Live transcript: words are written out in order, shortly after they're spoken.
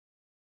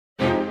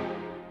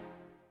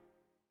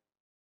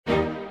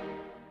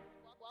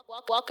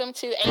Welcome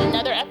to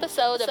another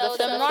episode of the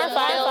Seminar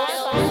Files.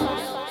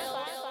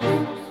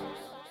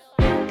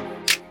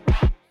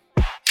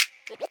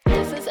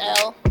 This is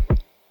L.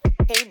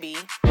 KB.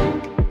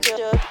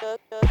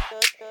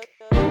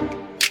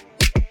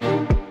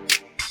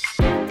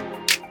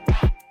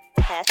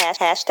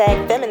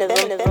 Hashtag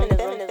feminism.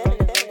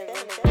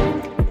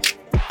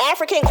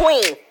 African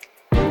queen.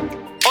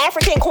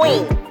 African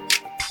queen.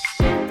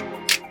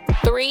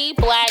 3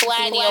 black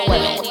senior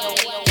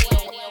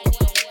women.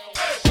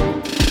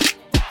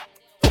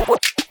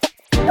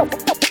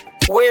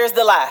 Where's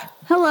the lie?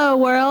 Hello,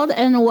 world,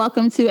 and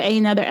welcome to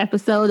another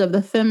episode of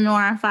the Fem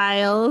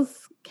Files.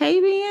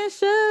 KB and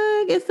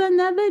Shug, it's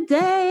another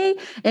day,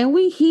 and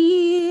we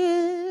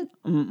here.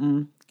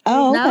 Oh,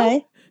 No?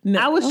 okay. No.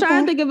 I was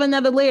trying to think of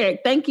another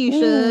lyric. Thank you,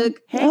 Shug.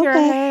 Hey, girl,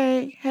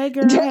 hey. Hey,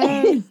 girl,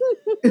 hey.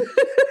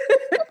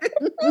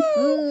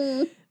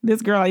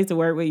 This girl I used to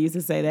work with used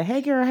to say that,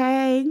 hey, girl,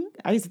 hey.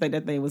 I used to think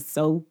that thing was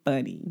so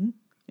funny.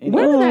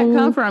 Where did that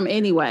come from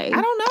anyway?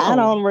 I don't know. I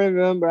don't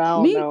remember. I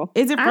don't know.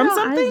 Is it I from don't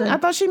something? either. I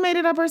thought she made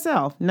it up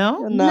herself.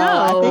 No? No,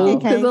 I think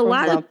it came 'cause a from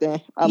lot of-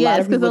 something.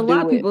 Yes, because a lot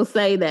of do it. people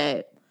say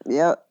that.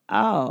 Yep.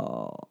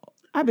 Oh.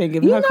 I've been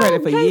giving her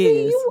credit for KB,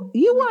 years.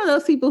 You one of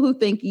those people who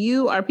think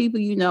you are people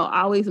you know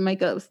always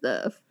make up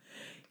stuff.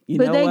 You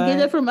But know they what? get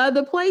it from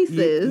other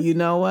places. You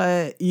know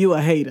what? You a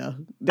hater.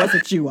 That's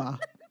what you are.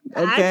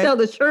 Okay? I tell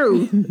the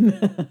truth.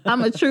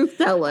 I'm a truth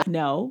teller.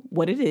 No,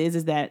 what it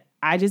is that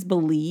I just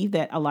believe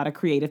that a lot of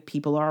creative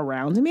people are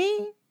around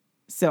me.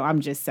 So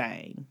I'm just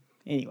saying.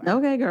 Anyway.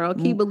 Okay, girl,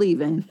 keep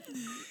believing.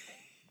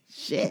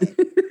 Shit.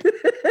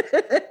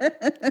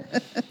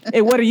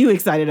 Hey, what are you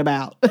excited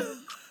about?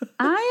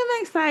 I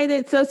am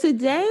excited. So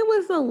today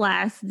was the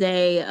last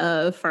day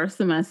of first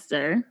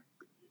semester,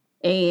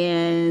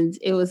 and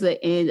it was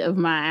the end of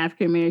my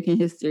African American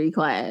history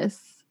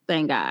class.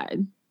 Thank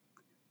God,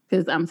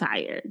 because I'm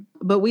tired.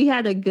 But we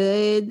had a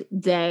good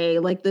day.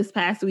 Like this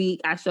past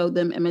week, I showed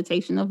them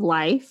Imitation of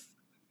Life,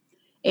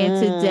 and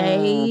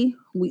today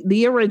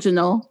the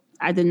original.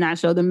 I did not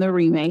show them the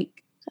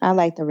remake. I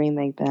like the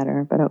remake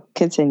better, but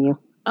continue.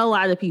 A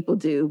lot of people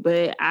do,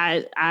 but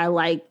I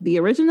like the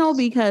original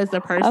because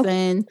the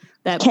person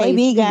that plays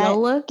KB got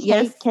Viola.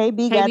 Yes,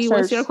 KB got KB,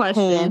 what's church your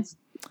question? hands.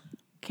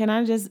 Can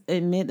I just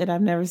admit that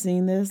I've never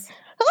seen this?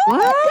 Oh my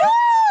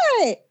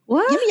God!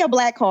 What? Give me your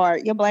black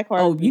card. Your black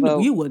card. Oh, you know,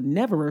 vote. you would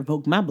never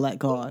revoke my black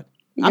card.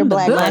 Your I'm the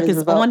black card blackest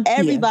is vote. on here.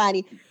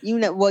 Everybody, you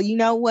know. Well, you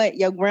know what?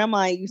 Your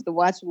grandma used to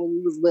watch it when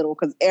you was little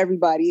because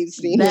everybody has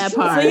seen That it.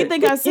 part. So you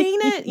think I've seen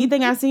it? You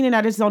think I've seen it?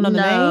 I just don't know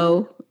the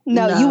name.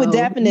 No, you would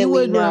definitely You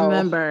would know.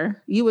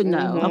 remember. You would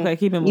know. Mhm. Okay,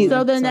 keep it moving.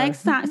 So the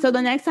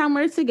Sorry. next time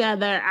we're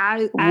together,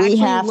 I We actually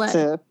have let,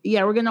 to.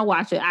 Yeah, we're gonna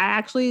watch it. I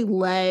actually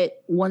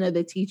let one of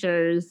the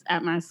teachers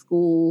at my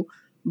school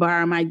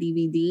borrow my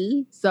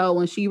DVD. So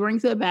when she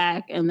brings it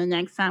back, and the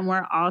next time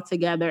we're all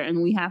together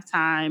and we have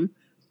time,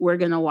 we're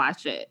gonna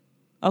watch it.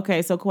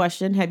 Okay, so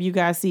question: have you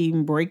guys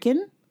seen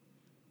Breaking?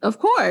 Of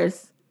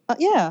course.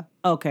 Yeah.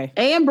 Okay,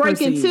 And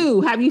Breaking Proceed.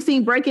 2. Have you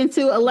seen Breaking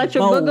 2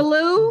 Electric Both.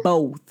 Boogaloo?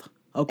 both.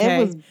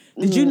 Okay. It was,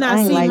 Did you I not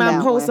ain't see like my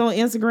that post one. on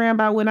Instagram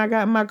about when I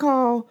got my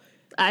call?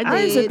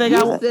 I used to did. think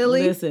You I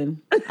silly.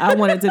 listen. I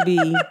wanted to be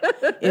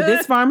if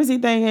this pharmacy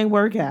thing ain't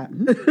work out.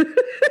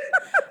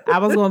 I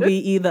was gonna be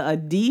either a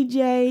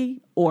DJ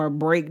or a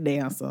break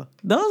dancer.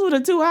 Those were the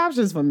two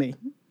options for me.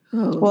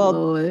 Oh, Well,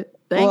 Lord.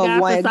 Thank God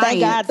for science. Thank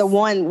God the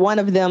one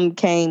of them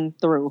came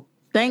through.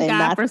 Thank and God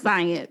not- for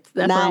science.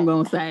 That's what I'm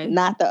going to say.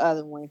 Not the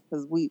other one,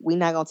 because we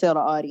not gonna tell the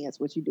audience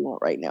what you're doing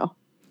right now.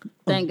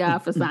 Thank God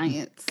for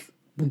science.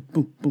 Boom,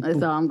 boom, boom, That's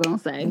boom, all I'm going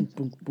to say. boom,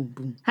 boom, boom,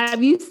 boom.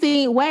 Have you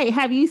seen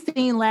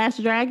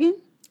Last Dragon?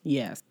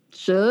 Yes.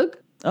 Shug?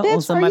 Oh,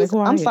 Bitch, somebody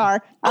quiet. I'm sorry.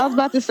 I was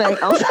about to say. I'm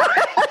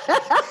sorry.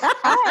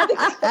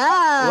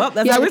 Well,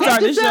 that's You how had we to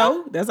start catch the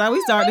show. That's how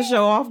we start the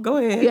show off. Go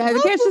ahead. You had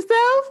to catch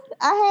yourself?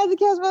 I had to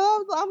catch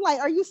myself. I'm like,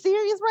 are you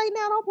serious right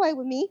now? Don't play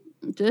with me.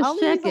 Just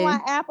Only reason checking. why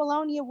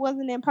Apollonia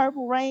wasn't in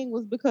Purple Rain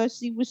was because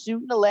she was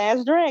shooting The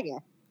Last Dragon.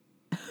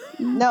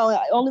 No,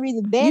 only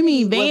reason Vanity You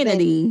mean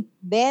Vanity?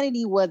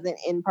 Vanity wasn't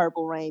in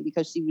Purple Rain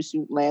because she was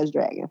shooting Last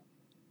Dragon.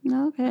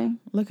 Okay.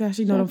 Look how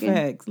she know them Checking.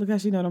 facts. Look how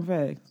she know them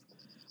facts.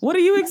 What are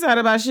you excited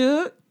about,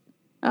 Shug?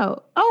 Oh,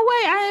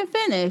 wait, I didn't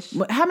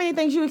finish. How many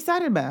things you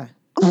excited about?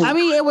 I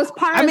mean, it was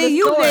part I of mean, the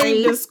you story.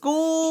 named the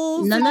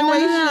school No.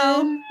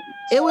 situation.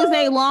 It was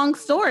a long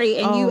story,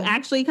 and you Oh.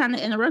 actually kind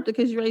of interrupted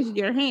because you raised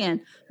your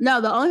hand.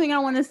 No, the only thing I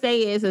want to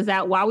say is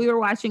that while we were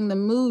watching the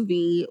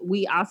movie,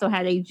 we also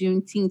had a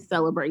Juneteenth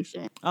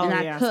celebration, Oh, and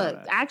yeah, I I saw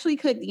cooked. that. I actually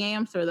cooked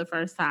yams for the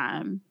first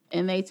time,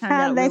 and they turned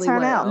How out did they really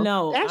turn well. out?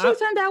 No, They actually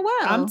turned out well.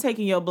 I'm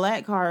taking your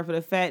black card for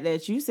the fact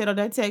that you said on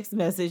that text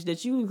message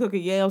that you were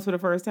cooking yams for the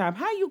first time.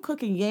 How you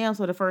cooking yams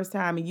for the first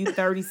time and you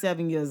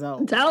 37 years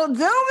old? Don't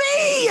do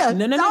me. No.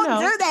 Don't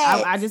do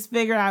that. I just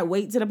figured I'd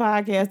wait to the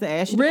podcast to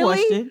ask you the Really?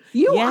 question.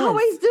 You Yes.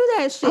 always do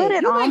that shit. Put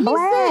it You on make me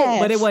blast. sick.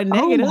 But it wasn't Oh,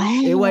 negative.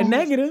 wow. It wasn't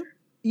negative.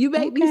 You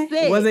make me Okay.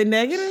 sick. Was it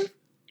negative?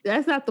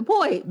 That's not the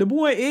point. The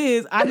point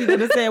is, I need to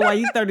understand why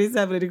you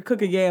 37 and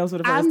cooking yams for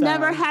the first I've time.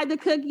 never had to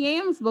cook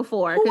yams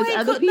before Who because ain't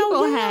other cooked no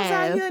people yams out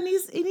have. here in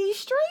these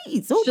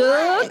streets. Who Should.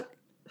 black?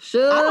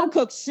 I don't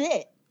cook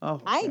shit. Oh,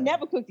 I ain't okay.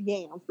 never cooked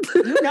yams.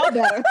 You know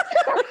better.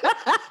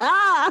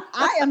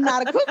 I am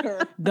not a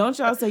cooker. Don't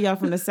y'all say y'all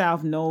from the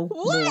South no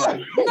more. What?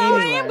 No,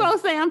 I Anyway. am gonna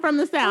say I'm from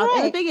the South. And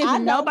the Right. thing is, I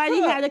don't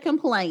nobody cook. had a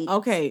complaint.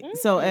 Okay,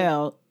 so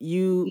Elle,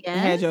 you Yes?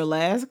 had your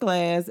last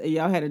class and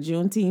y'all had a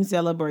Juneteenth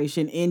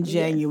celebration in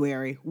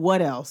January.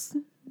 What else?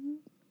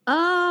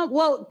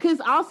 Well,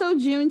 because also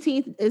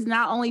Juneteenth is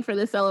not only for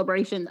the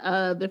celebration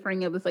of the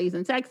freeing of the slaves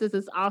in Texas,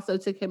 it's also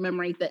to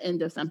commemorate the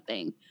end of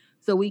something.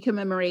 So we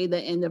commemorate the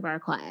end of our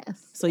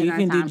class. So and you our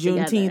can do time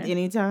Juneteenth together.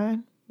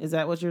 anytime? Is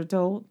that what you're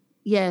told?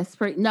 Yes.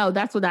 No,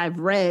 that's what I've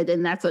read,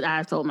 and that's what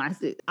I've told my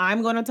students.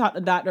 I'm going to talk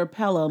to Dr.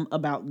 Pelham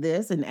about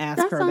this and ask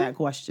That's her fine. that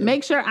question.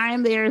 Make sure I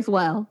am there as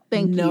well.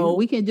 Thank No you.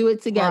 We can do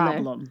it together.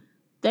 problem.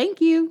 Thank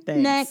you.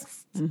 Thanks.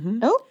 Next. Mm-hmm.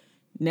 Oh,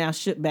 Now,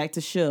 back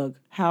to Shug.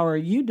 How are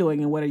you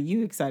doing and what are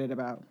you excited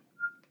about?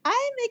 I'm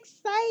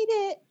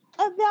excited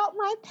about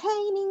my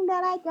painting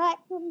that I got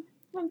from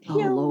Oh,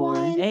 Pier Lord.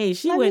 1. Hey,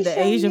 she Let went me to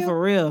show Asia you.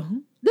 for real.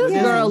 This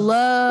Yes. girl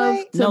loves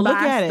Right. to No, look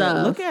buy at it.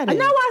 stuff. Look at I it.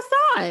 know I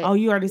saw it. Oh,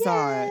 you already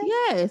saw it.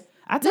 Yes.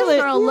 I This tell it.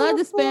 girl love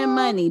to spend beautiful.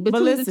 money. But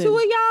Between the listen. two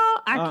of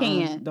y'all, I Uh-uh,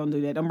 can't. Don't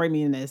do that. Don't bring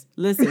me in this.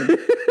 Listen,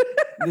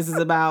 this is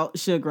about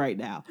Shug right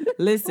now.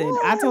 Listen,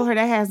 I told her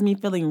that has me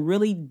feeling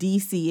really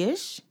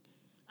DC-ish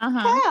Uh-huh.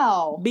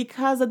 How?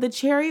 because of the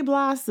cherry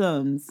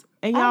blossoms.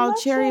 And I y'all love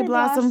cherry cherry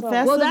blossom blossom.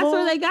 festival. Well, that's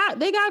where they got.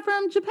 They got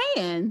from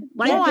Japan.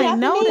 Like No, I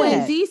know when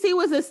that. DC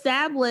was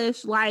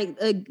established, like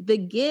the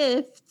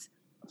gift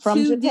From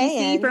to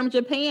Japan. DC from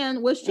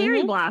Japan was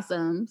cherry Mhm.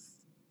 blossoms.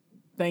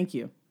 Thank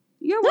you.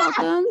 You're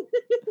welcome.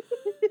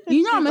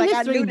 You know I'm a She's like, I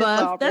history knew this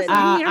buff. That's already. what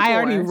I'm here I for.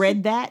 already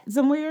read that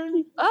somewhere.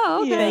 Oh,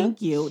 okay. Yeah.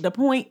 Thank you. The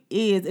point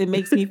is, it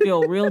makes me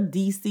feel real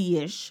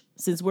DC-ish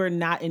since we're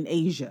not in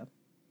Asia.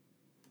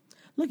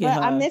 Look at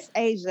But her. I miss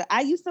Asia.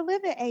 I used to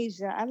live in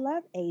Asia. I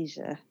love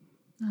Asia.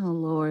 Oh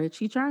Lord,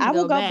 she trying to I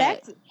will go back.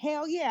 back to,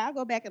 hell yeah, I'll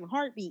go back in a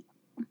heartbeat.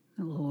 Oh,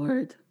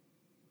 Lord,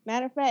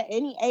 Matter of fact,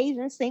 any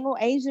Asian, single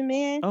Asian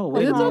man, Oh, come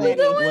wait a Is this what holler we at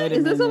me. doing? Wait a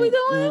Is this what we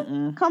minute.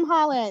 doing? Mm-mm. Come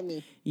holler at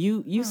me.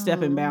 You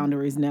stepping Oh.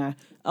 boundaries now.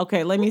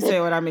 Okay, let me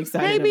say what I'm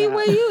excited Maybe about.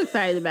 what are you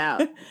excited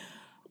about?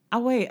 Oh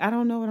wait, I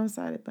don't know what I'm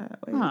excited about.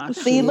 Wait. Oh,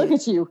 See, shit. look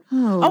at you.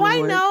 Oh, I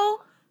Lord. know.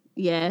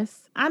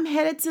 Yes. I'm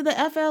headed to the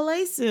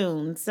FLA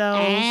soon. So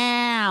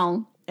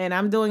Ow. and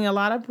I'm doing a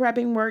lot of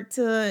prepping work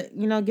to,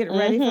 get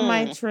ready for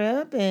my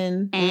trip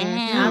and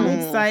I'm Ow.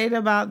 excited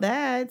about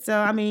that. So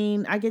I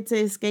mean, I get to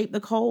escape the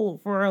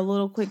cold for a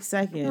little quick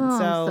second. Oh,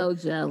 so I'm so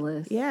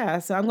jealous. yeah,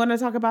 so I'm going to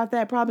talk about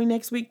that probably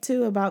next week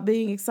too, about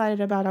being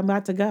excited about I'm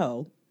about to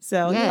go.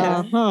 So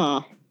Yeah. yeah.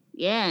 Uh-huh.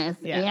 Yes.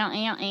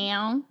 Yeah.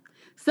 Ow.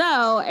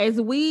 So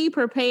as we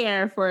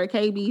prepare for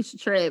KB's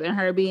trip and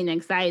her being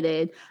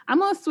excited, I'm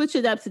going to switch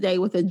it up today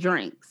with a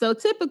drink. So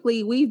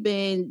typically we've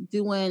been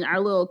doing our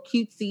little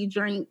cutesy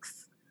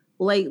drinks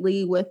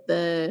lately with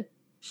the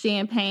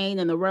champagne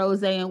and the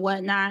rosé and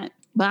whatnot,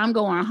 but I'm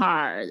going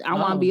hard. I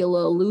want Oh. to be a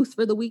little loose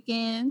for the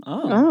weekend.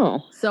 Oh. Oh.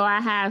 So I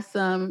have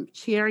some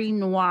cherry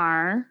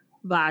noir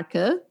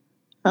vodka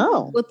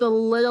Oh. with a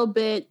little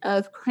bit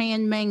of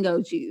cran mango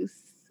juice,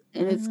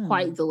 and it's Mm.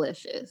 quite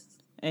delicious.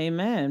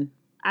 Amen.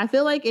 I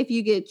feel like if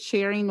you get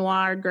cherry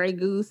noir Grey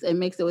Goose and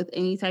mix it with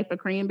any type of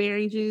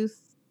cranberry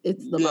juice,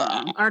 it's the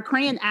bomb. Or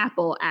cran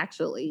apple,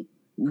 actually.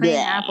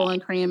 Cran apple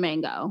and cran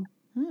mango.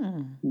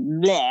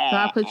 So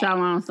I'll put y'all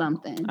on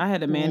something. I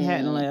had a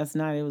Manhattan last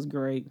night. It was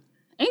great.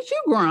 Ain't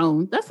you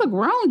grown? That's a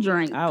grown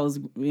drink.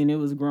 It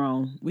was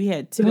grown. We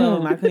had two of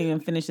them. I couldn't even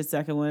finish the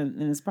second one.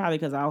 And it's probably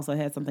because I also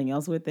had something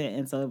else with it.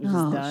 And so it was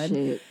just done.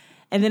 Shit.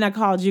 And then I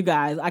called you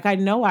guys. Like, I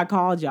know I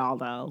called y'all,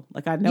 though.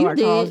 Like, I know You I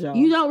called did. y'all.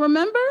 You don't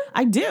remember?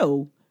 I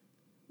do.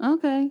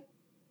 Okay.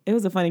 It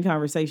was a funny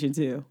conversation,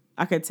 too.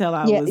 I could tell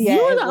I Yeah, was. yeah.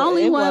 You were it the was-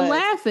 only it one was.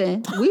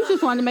 laughing. We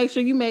just wanted to make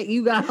sure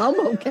you got home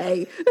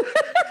okay.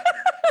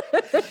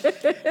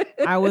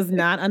 I was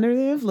not under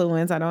the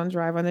influence. I don't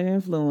drive under the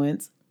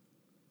influence.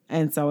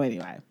 And so,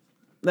 anyway,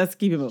 let's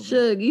keep it moving.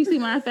 Shug, you see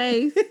my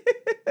face?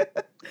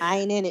 I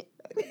ain't in it.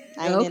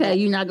 I ain't Okay, in it.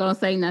 you're not gonna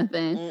say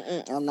nothing.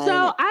 I'm not in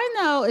So it. I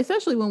know,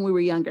 especially when we were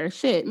younger,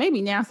 shit,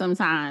 maybe now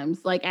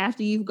sometimes, like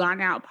after you've gone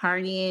out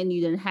partying,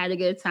 you done had a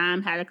good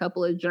time, had a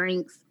couple of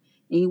drinks,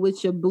 and you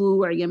with your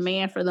boo or your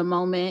man for the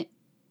moment,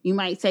 you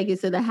might take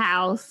it to the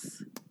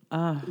house, get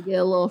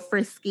a little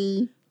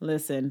frisky,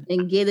 Listen,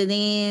 and get it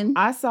in.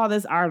 I saw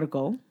this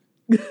article.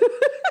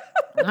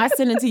 I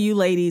sent it to you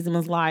ladies and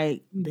was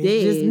like, this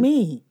is did.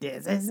 me.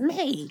 This is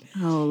me.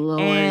 Oh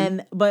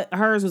Lord. But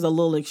hers was a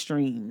little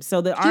extreme. So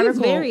the She was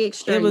article, very it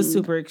extreme. was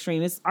super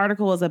extreme. This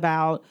article was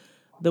about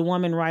the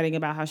woman writing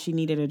about how she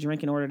needed a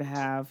drink in order to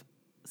have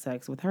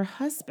sex with her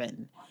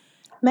husband.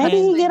 Maybe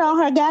and- he get on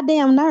her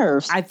goddamn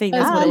nerves. I think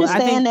that's I what it was. I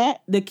understand think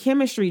that. the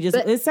chemistry just,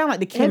 But it sounded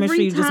like the every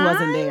chemistry just wasn't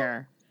time?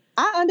 there.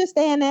 I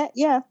understand that.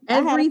 Yeah. I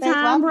had a Every phase where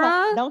I time, was like,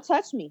 bruh? don't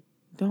touch me.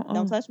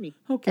 Don't touch me.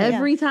 Okay.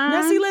 Every time.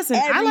 Now, see, listen,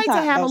 I Every like to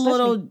time. have a Don't touch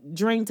little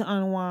drink to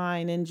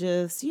unwind and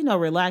just,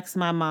 relax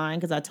my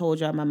mind because I told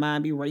y'all my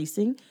mind be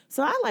racing.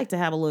 So I like to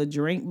have a little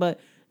drink, but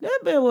that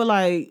bitch was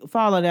like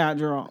falling out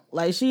drunk.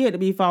 Like she had to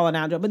be falling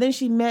out drunk. But then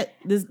she met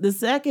the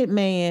second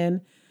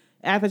man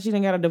after she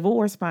done got a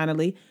divorce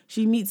finally.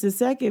 She meets the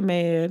second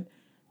man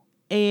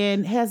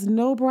and has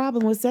no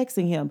problem with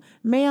sexing him.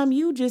 Ma'am,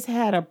 you just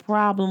had a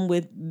problem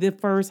with the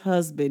first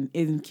husband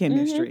in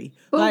chemistry.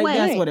 But Like, wait.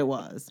 that's what it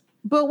was.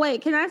 But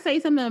wait, can I say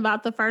something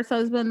about the first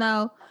husband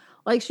though?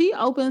 Like she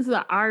opens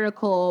the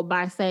article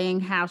by saying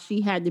how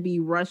she had to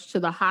be rushed to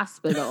the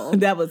hospital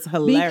That was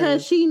hilarious.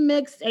 because she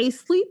mixed a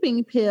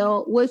sleeping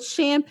pill with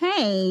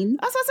champagne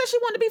That's why I said she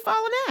wanted to be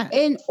falling out.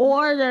 in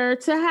order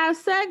to have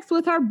sex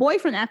with her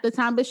boyfriend at the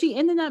time, but she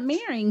ended up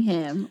marrying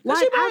him. But Like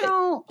she I probably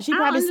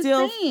don't still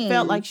understand.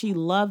 felt like she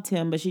loved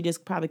him, but she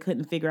just probably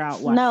couldn't figure out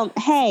why. No,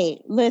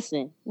 hey,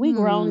 listen, we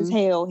grown as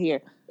hell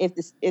here. If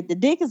the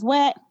dick is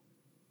whack,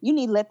 you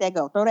need to let that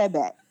go. Throw that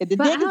back. If the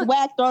But dick is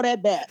whack, throw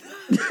that back.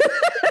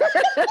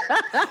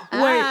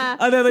 Wait,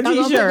 another I'm gonna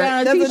put t-shirt.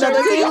 down a That's t-shirt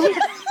another too.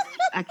 t-shirt.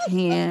 I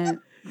can't.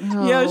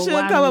 Yo, she'll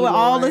come up with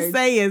all the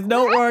sayings.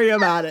 Don't worry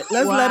about it.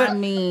 Let's let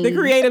it. The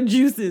creative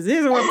juices.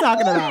 Here's what I'm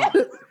talking about.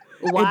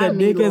 Why If the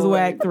me, dick is Lord?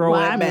 whack, throw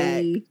Why it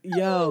back. me?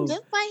 Yo,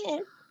 Just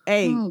saying.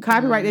 hey, Oh,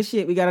 copyright God. this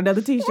shit. We got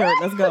another t-shirt.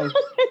 Let's go.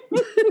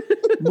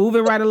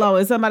 Moving right along.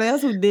 And somebody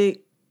else who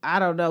dick, I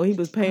don't know. He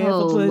was paying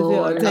Oh, for pussy or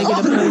Lord. taking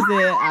the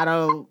pussy. I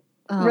don't.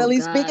 Oh,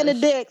 Really, speaking of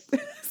gosh. dicks.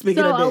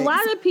 Speaking So of a dicks.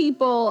 lot of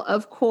people,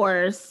 of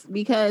course,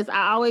 because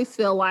I always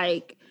feel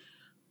like,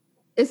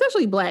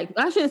 especially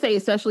I shouldn't say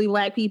especially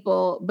black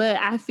people, but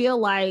I feel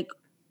like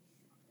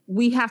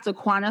we have to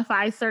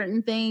quantify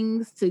certain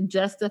things to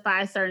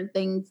justify certain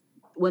things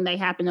when they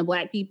happen to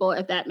black people,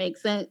 if that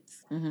makes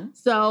sense. Mm-hmm.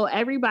 So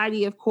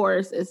everybody, of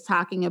course, is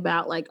talking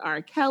about like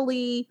R.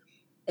 Kelly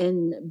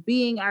and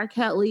being R.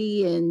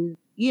 Kelly and,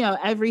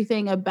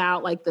 everything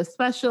about like the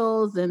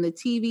specials and the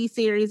TV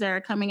series that are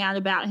coming out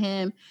about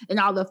him and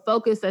all the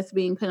focus that's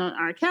being put on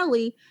R.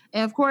 Kelly.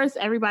 And of course,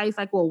 everybody's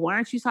like, well, why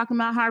aren't you talking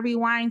about Harvey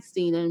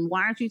Weinstein? And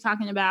why aren't you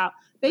talking about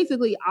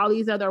basically all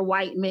these other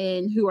white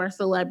men who are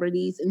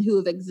celebrities and who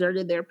have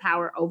exerted their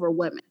power over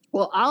women?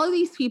 Well, all of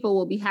these people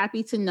will be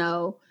happy to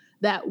know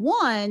that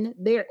one,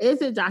 there is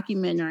a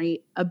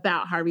documentary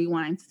about Harvey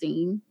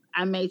Weinstein.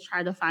 I may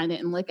try to find it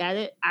and look at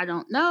it. I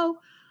don't know,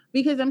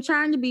 because I'm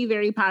trying to be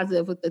very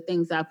positive with the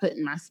things I put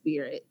in my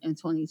spirit in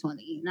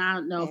 2020. And I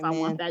don't know if I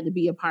want that to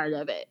be a part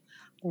of it.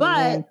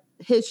 But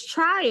his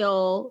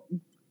trial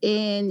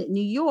in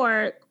New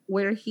York,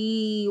 where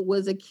he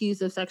was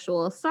accused of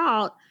sexual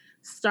assault,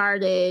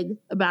 started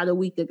about a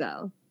week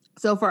ago.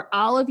 So for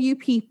all of you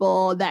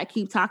people that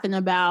keep talking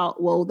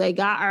about, well, they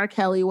got R.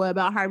 Kelly, what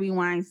about Harvey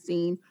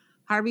Weinstein?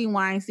 Harvey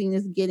Weinstein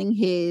is getting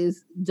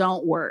his,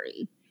 don't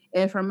worry.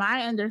 And from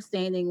my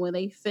understanding, when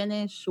they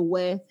finish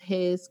with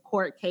his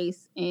court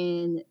case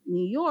in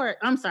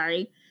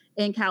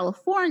in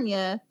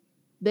California,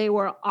 they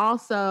were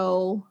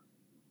also,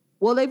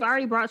 they've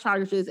already brought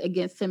charges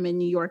against him in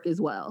New York as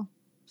well.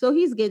 So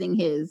he's getting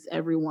his,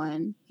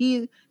 everyone.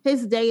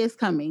 His day is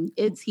coming.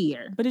 It's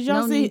here. But did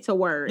y'all no need to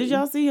worry. Did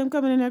y'all see him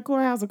coming in that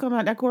courthouse or come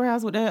out that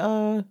courthouse with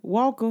that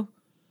walker?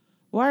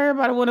 Why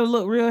everybody want to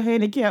look real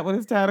handicapped when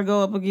it's time to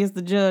go up against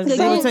the judge? To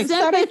They were get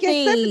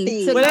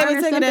sympathy. To But they were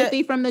garner taking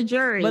sympathy from the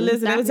jury. But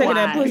listen, they were taking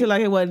that pussy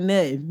like it wasn't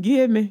nothing. You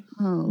hear me?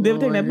 Oh, They were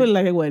taking that Lord. pussy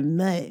like it wasn't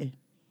nothing.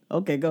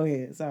 Okay, go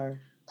ahead. Sorry.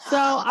 So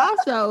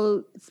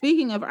also,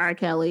 speaking of R.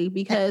 Kelly,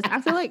 because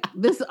I feel like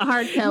this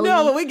R. Kelly...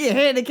 No, but we get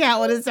handicapped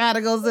when it's time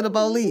to go to the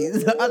police.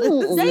 They do.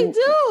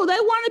 They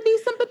want to be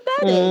sympathetic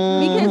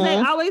because they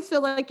always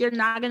feel like you're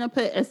not going to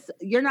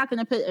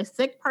put a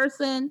sick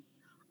person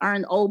or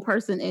an old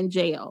person in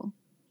jail.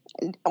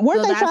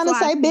 Weren't So they that's trying to why-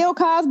 say Bill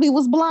Cosby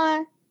was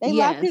blind? They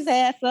locked his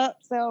Yes. ass up.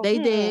 So They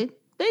did.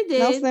 They did.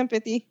 No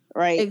sympathy.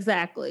 Right.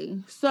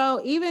 Exactly. So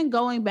even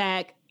going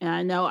back, and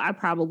I know I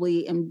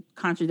probably am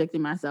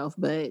contradicting myself,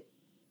 but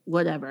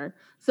whatever.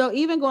 So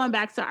even going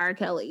back to R.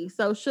 Kelly.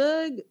 So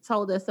Suge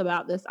told us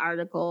about this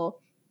article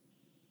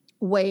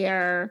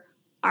where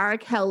R.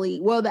 Kelly,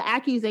 the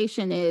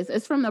accusation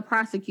it's from the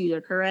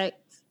prosecutor, correct?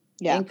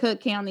 Yeah. In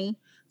Cook County.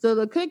 So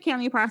the Cook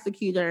County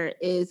prosecutor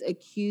is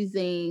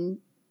accusing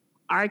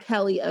R.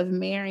 Kelly of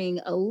marrying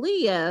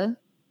Aaliyah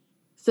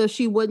so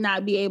she would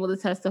not be able to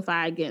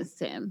testify against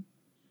him.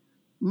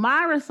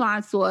 My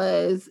response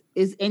was,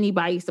 is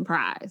anybody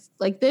surprised?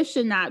 Like, this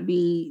should not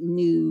be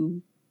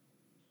new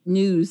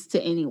news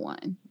to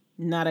anyone.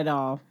 Not at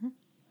all.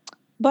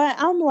 But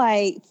I'm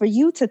like, for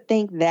you to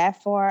think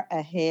that far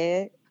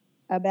ahead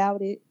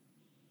about it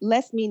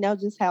lets me know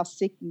just how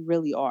sick you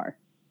really are.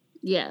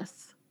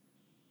 Yes.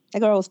 That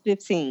girl was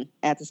 15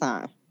 at the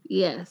time.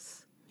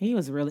 Yes.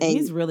 He's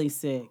really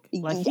sick.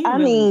 Like, he I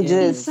really mean, is.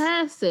 just-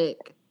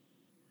 Fantastic.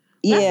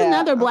 Yeah. That's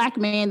another black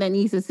man that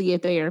needs to see a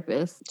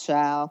therapist.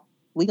 Child.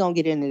 We gonna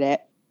get into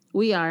that.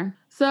 We are.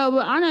 So,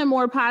 on a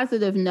more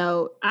positive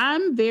note,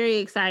 I'm very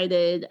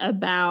excited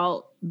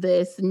about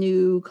this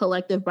new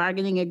collective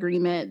bargaining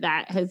agreement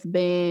that has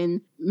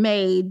been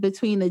made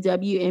between the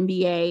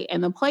WNBA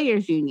and the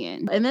Players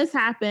Union. And this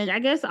happened, I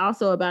guess,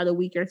 also about a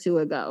week or two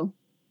ago.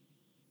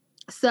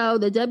 So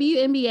the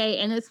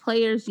WNBA and its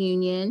Players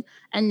Union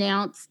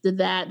announced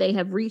that they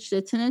have reached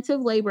a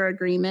tentative labor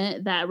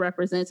agreement that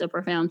represents a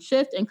profound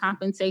shift in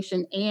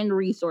compensation and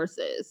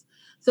resources.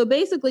 So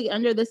basically,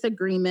 under this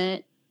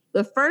agreement,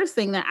 the first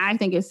thing that I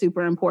think is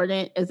super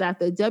important is that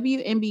the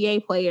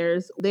WNBA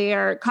players,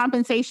 their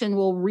compensation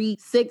will reach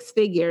six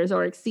figures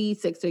or exceed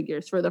six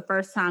figures for the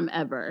first time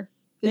ever.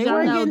 Because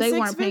y'all know they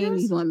weren't paying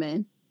these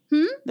women.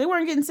 They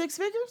weren't getting six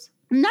figures?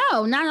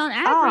 No, not on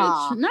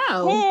average.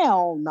 No.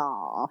 Hell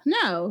no.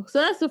 No. So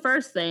that's the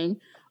first thing.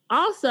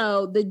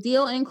 Also, the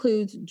deal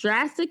includes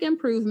drastic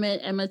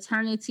improvement in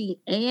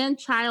maternity and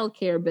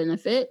childcare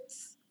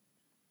benefits.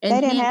 They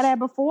didn't have that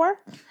before?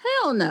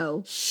 Hell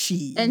no.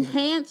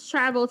 Enhanced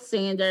travel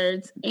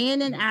standards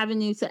and an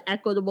avenue to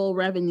equitable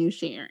revenue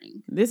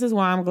sharing. This is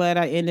why I'm glad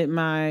I ended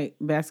my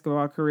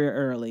basketball career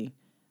early.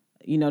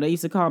 You know, they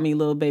used to call me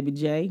Little Baby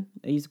J.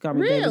 They used to call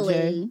me Baby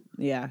J.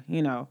 Yeah,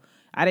 you know.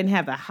 I didn't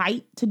have the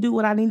height to do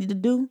what I needed to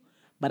do,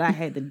 but I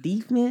had the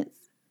defense.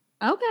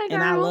 Okay, girl.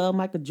 And I love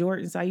Michael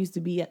Jordan, so I used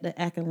to be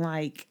acting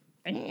like,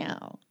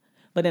 damn.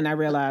 But then I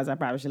realized I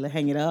probably should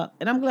hang it up.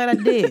 And I'm glad I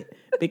did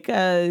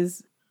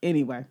because...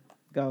 Anyway,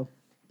 go.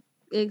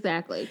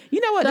 Exactly.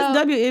 You know what?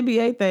 This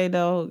WNBA thing,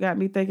 though, got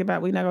me thinking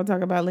about, we're not going to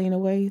talk about Lena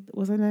Waithe.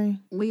 What's her name?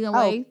 Lena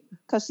Waithe.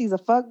 Because she's a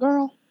fuck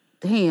girl?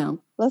 Damn.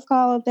 Let's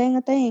call a thing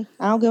a thing.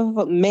 I don't give a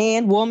fuck.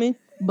 Man, woman.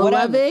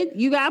 Beloved. Whatever.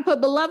 You got to put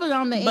beloved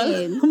on the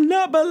end. I'm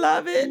not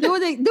beloved. Do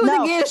it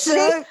again,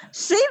 Shug.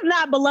 She's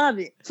not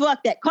beloved.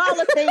 Fuck that. Call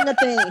a thing a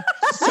thing.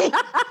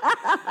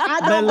 I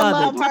don't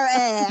love her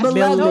ass.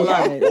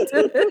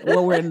 Beloved.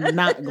 What we're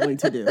not going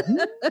to do.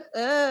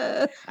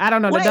 I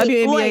don't know. The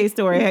WNBA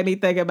story had me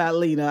thinking about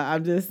Lena.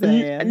 I'm just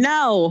saying.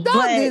 No.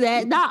 Don't do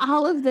that. Not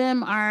all of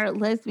them are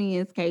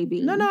lesbians,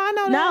 KB. No, I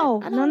know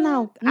that.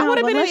 No. I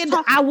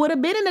would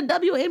have been in the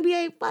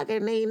WNBA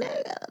fucking Lena.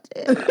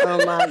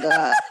 Oh my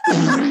God.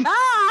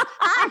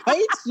 I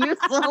hate you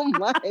so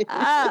much.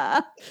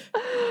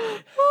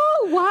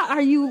 Why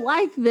are you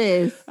like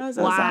this? I'm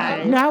so why?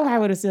 Sorry. No, I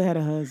would have still had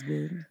a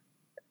husband.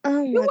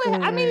 Oh my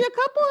God. I mean, a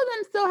couple of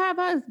them still have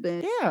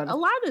husbands. Yeah. A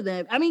lot of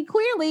them. I mean,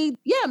 clearly,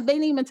 they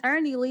need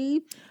maternity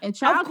leave and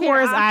childcare. Of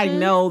course, options. I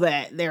know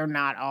that they're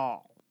not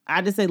all.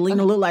 I just say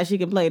Lena look like she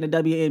can play in the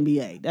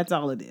WNBA. That's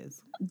all it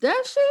is.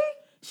 Does she?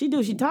 She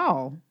do. She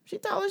tall. She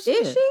tall as shit.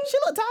 Is she? She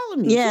look taller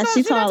than me. Yeah,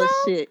 she tall as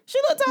shit. She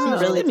look taller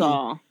She's really than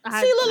tall. me.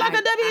 She look like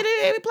a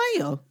WNBA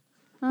player.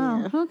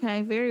 Oh,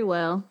 okay. Very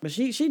well. But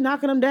she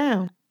knocking them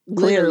down.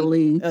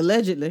 Clearly.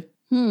 Allegedly.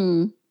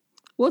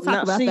 We'll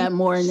talk about that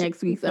more in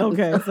next week's episode.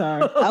 Okay,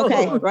 sorry.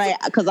 Okay, right.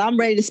 Because I'm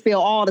ready to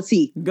spill all the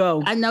tea.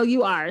 Go. I know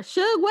you are.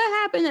 Shug, what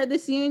happened at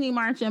this Unity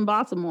March in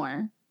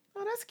Baltimore?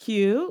 Oh, that's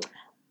cute.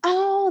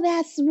 Oh,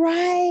 that's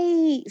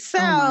right. So,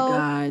 oh my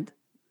God.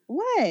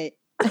 What?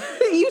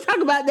 You talk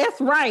about that's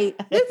right.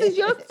 This is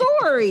your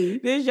story.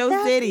 This is your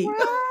That's city.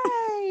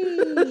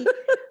 Right.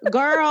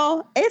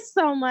 Girl, it's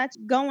so much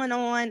going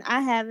on.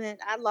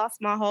 I lost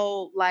my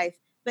whole life.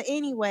 But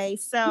anyway,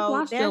 so you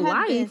lost your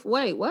life.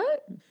 Wait,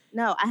 what?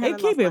 No, I haven't.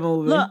 Keep it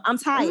moving. Look, I'm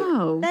tired.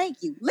 Oh. Thank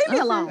you. Leave me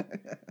alone.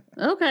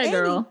 Okay,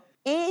 girl.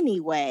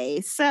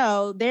 Anyway,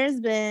 so there's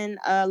been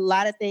a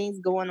lot of things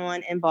going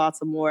on in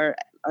Baltimore.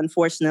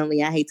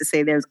 Unfortunately, I hate to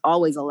say there's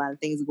always a lot of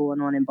things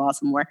going on in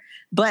Baltimore.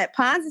 But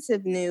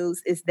positive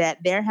news is that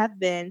there have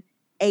been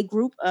a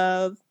group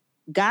of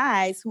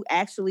guys who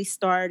actually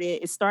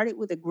started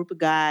with a group of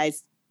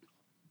guys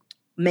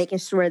making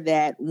sure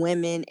that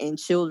women and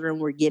children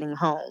were getting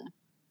home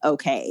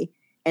okay.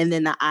 And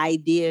then the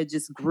idea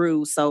just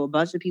grew. So a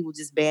bunch of people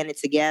just banded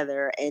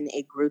together and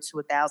it grew to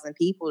 1,000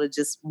 people to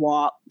just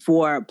walk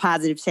for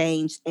positive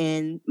change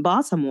in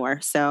Baltimore.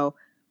 So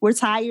we're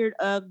tired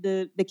of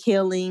the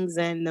killings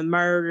and the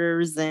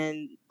murders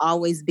and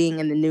always being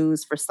in the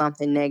news for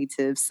something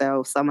negative.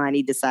 So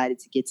somebody decided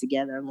to get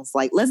together and was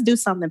like, let's do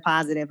something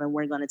positive and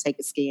we're going to take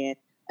a stand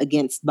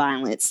against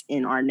violence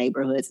in our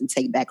neighborhoods and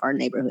take back our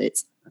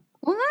neighborhoods.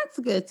 Well, that's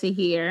good to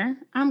hear.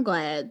 I'm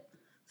glad.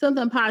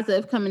 Something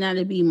positive coming out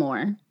of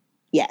B-More.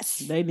 Yes.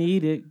 They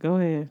need it. Go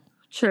ahead.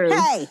 True.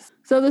 Hey.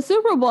 So the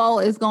Super Bowl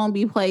is going to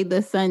be played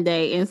this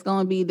Sunday, and it's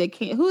going to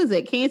be who is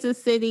it?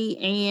 Kansas City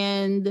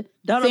and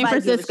San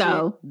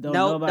Francisco. Don't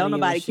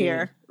nobody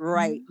care.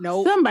 Right.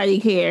 Nope. Somebody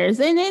cares.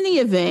 In any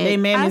event, they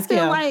mammies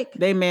care. Like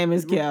they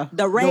mammies care.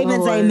 The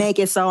Ravens ain't make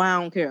it, so I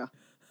don't care.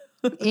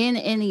 In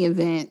any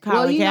event. Colin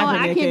well, you know, Kaepernick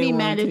I can't be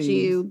mad at tease.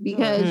 you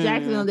because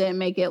Jacksonville didn't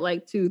make it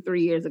like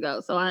 2-3 years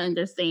ago, so I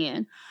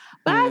understand.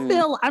 But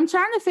I'm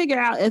trying to figure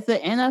out if the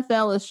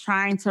NFL is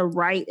trying to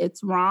right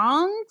its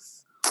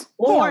wrongs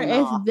or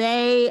if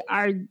they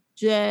are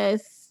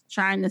just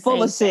trying to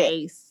full save of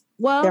face.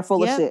 Well, they're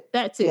full of shit.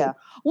 That too. Yeah.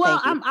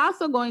 Well, I'm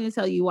also going to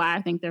tell you why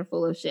I think they're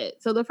full of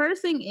shit. So the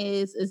first thing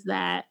is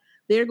that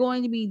they're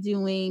going to be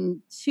doing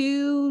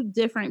 2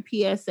 different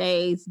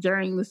PSAs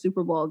during the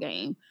Super Bowl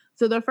game.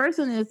 So the first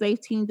one is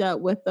they've teamed up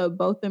with the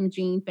Botham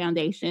Jean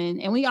Foundation.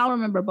 And we all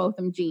remember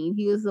Botham Jean.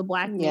 He was a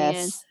black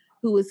man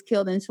who was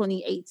killed in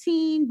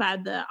 2018 by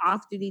the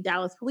off-duty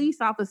Dallas police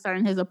officer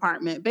in his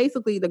apartment.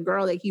 Basically, the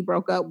girl that he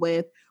broke up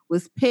with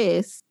was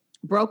pissed,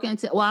 broke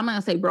into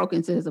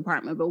his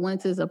apartment, but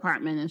went to his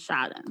apartment and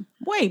shot him.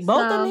 Wait,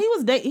 Botham,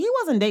 he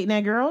wasn't dating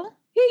that girl.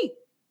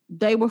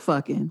 They were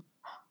fucking.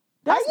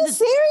 Are you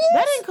serious?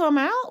 That didn't come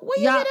out. Where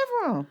you get it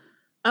from?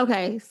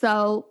 Okay,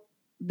 so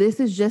this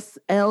is just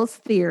Elle's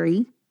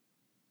theory.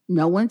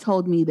 No one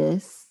told me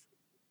this,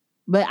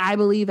 but I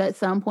believe at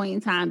some point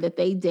in time that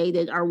they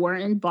dated or were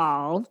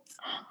involved.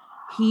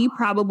 He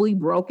probably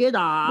broke it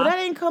off. But that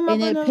didn't come up,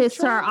 and it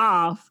pissed her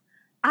off.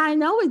 I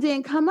know it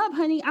didn't come up,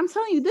 honey. I'm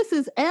telling you, this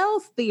is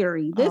Elle's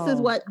theory. This is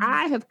what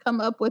I have come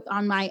up with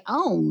on my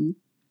own.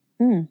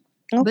 Okay.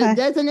 But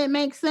doesn't it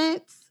make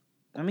sense?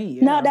 I mean,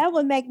 yeah. No, that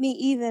would make me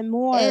even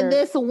more. And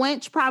this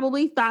wench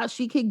probably thought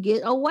she could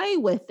get away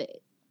with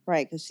it.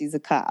 Right, because she's a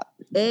cop.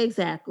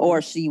 Exactly.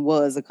 Or she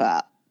was a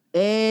cop.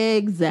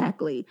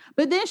 Exactly.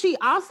 But then she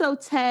also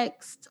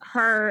texts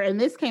her, and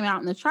this came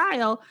out in the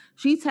trial,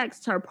 she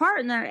texts her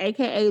partner,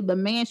 aka the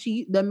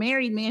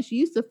married man she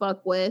used to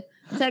fuck with,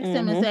 texted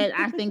him and said,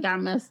 I think I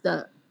messed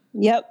up.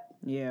 Yep.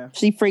 Yeah.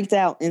 She freaked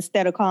out.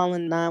 Instead of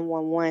calling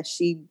 911,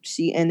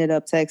 she ended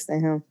up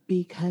texting him.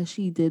 Because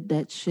she did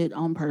that shit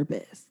on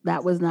purpose.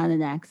 That was not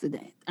an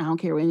accident. I don't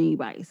care what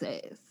anybody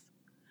says.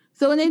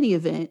 So in any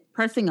event,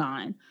 pressing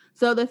on.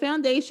 So the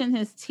foundation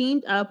has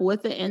teamed up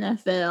with the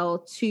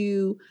NFL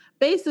to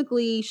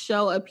basically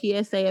show a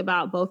PSA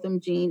about Botham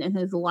Jean and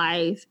his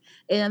life.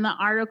 And in the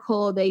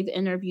article, they've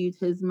interviewed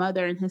his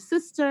mother and his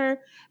sister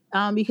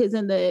because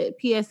in the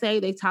PSA,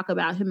 they talk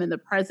about him in the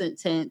present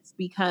tense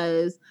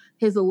because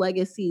his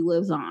legacy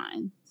lives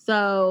on.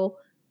 So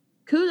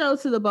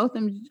kudos to the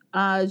Botham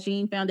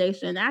Jean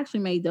Foundation. Actually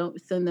may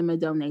send them a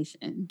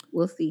donation.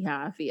 We'll see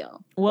how I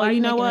feel. Well, you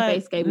know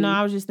what? No,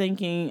 I was just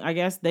thinking, I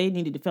guess they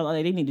need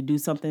to do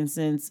something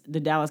since the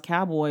Dallas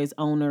Cowboys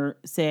owner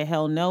said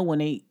hell no when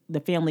the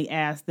family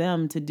asked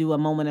them to do a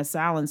moment of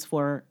silence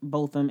for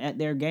Botham at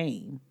their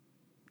game.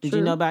 Did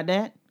you know about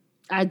that?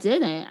 I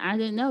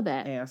didn't know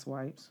that. Ass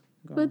wipes.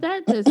 But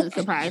that doesn't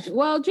surprise me.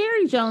 Well,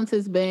 Jerry Jones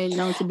has been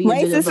known to be a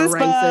bit of a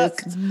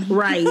racist.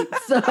 Right.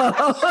 So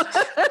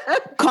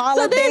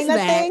call a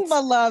thing,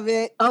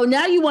 beloved. Oh,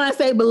 now you want to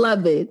say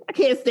beloved. I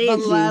can't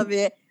stand beloved.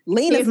 You.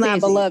 Lena's not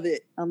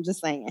beloved. I'm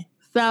just saying.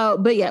 So,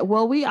 but yeah,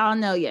 well, we all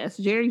know, yes,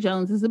 Jerry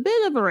Jones is a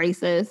bit of a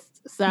racist.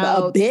 So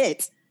a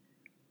bit.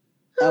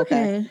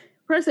 Okay.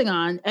 Pressing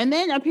on. And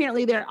then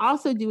apparently they're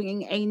also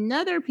doing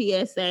another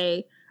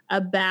PSA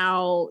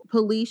about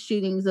police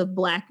shootings of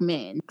black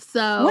men.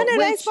 So when are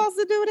they supposed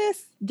to do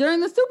this?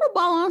 During the Super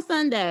Bowl on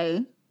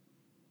Sunday.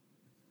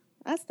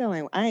 I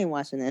ain't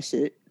watching that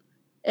shit.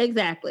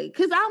 Exactly.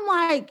 Because I'm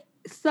like,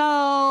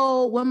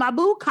 so when my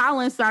boo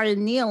Colin started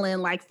kneeling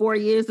like 4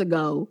 years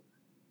ago,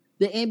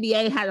 the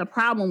NBA had a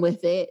problem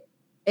with it.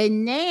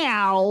 And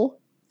now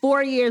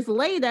 4 years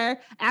later,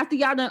 after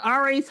y'all done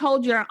already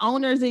told your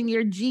owners and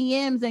your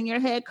GMs and your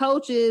head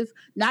coaches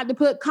not to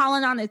put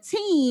Colin on a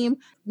team,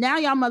 now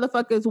y'all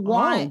motherfuckers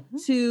want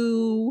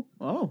to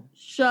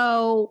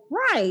show,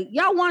 right.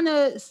 Y'all want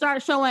to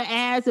start showing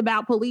ads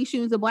about police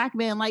shootings of black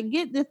men. Like,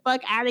 get the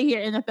fuck out of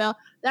here, NFL.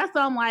 That's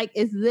what I'm like,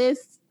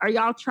 are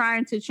y'all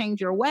trying to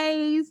change your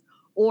ways?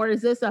 Or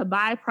is this a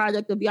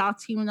byproduct of y'all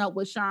teaming up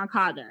with Sean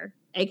Carter,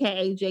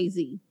 aka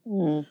Jay-Z?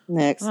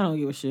 Next. I don't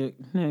give a shit.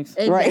 Next.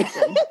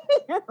 Exactly.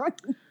 Right.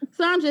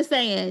 So I'm just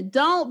saying,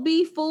 don't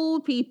be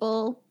fooled,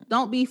 people.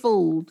 Don't be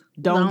fooled.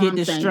 Don't get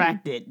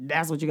distracted.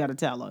 That's what you got to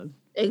tell them.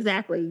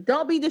 Exactly.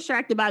 Don't be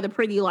distracted by the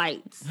pretty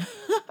lights.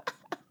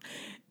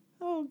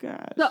 Oh,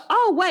 God. So,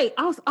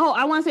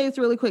 I want to say this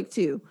really quick,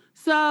 too.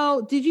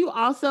 So, did you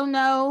also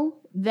know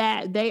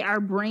that they are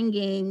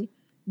bringing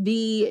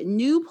the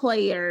new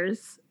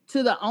players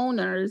to the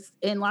owners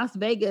in Las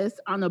Vegas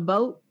on a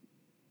boat?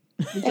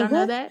 Did y'all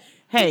know that?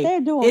 Hey,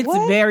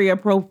 it's very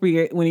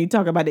appropriate when you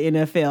talk about the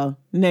NFL.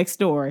 Next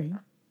story.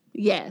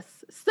 Yes.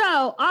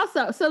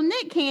 So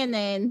Nick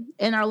Cannon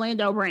and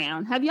Orlando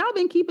Brown, have y'all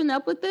been keeping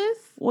up with this?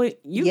 Well,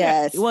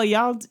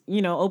 y'all,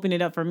 open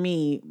it up for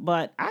me,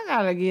 but I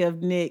gotta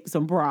give Nick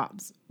some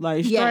props,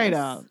 like straight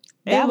up.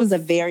 That was a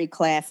very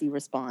classy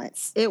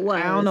response. It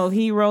was. I don't know if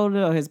he wrote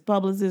it or his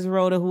publicist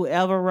wrote it,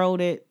 whoever wrote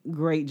it.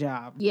 Great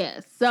job.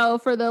 Yes. So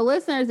for the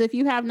listeners, if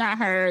you have not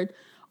heard,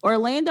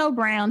 Orlando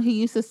Brown, who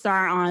used to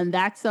star on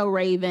That's So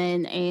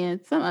Raven and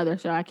some other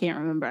show, I can't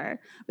remember.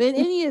 But in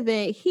any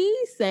event, he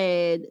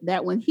said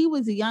that when he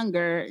was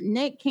younger,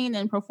 Nick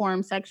Cannon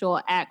performed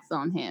sexual acts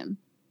on him,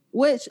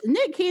 which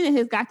Nick Cannon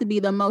has got to be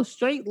the most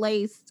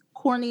straight-laced,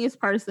 corniest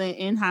person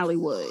in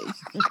Hollywood.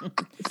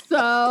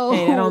 So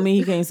hey, that don't mean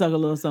he can't suck a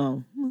little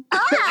song.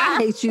 I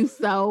hate you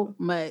so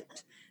much.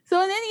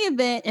 So in any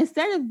event,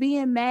 instead of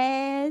being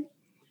mad,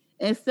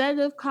 instead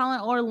of calling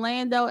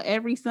Orlando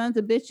every sons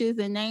of bitches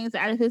and names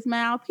out of his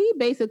mouth, he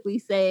basically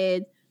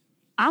said,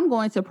 I'm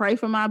going to pray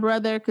for my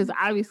brother because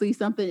obviously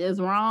something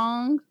is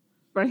wrong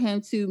for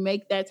him to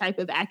make that type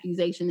of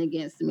accusation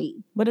against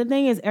me. But the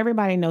thing is,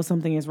 everybody knows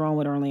something is wrong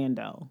with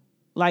Orlando.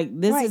 Like,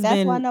 this has That's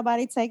been... why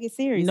nobody take it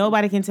seriously.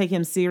 Nobody can take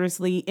him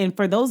seriously. And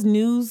for those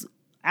news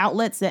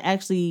outlets that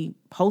actually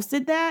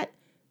posted that,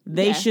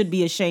 they should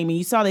be ashamed. And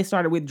you saw they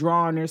started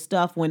withdrawing their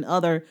stuff when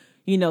other,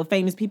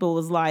 famous people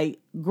was like,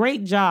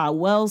 great job,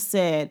 well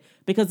said,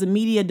 because the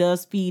media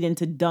does feed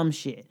into dumb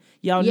shit.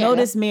 Y'all know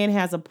this man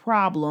has a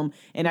problem.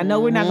 And I know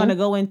we're not going to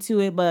go into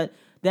it, but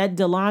that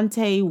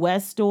Delonte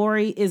West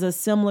story is a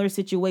similar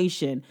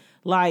situation.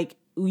 Like,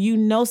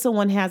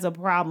 someone has a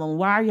problem.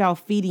 Why are y'all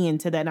feeding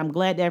into that? And I'm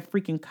glad that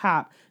freaking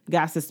cop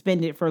got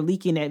suspended for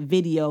leaking that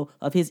video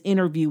of his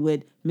interview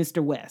with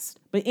Mr. West.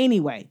 But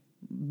anyway,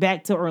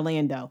 back to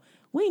Orlando.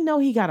 We know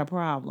he got a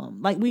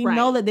problem. Like, we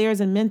know that there's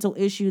a mental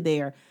issue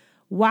there.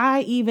 Why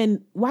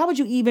would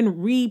you even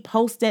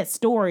repost that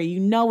story? You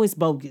know it's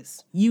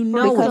bogus. You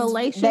know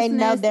because they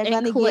know they're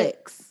going to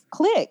get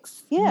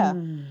clicks. Yeah.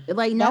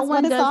 Like, no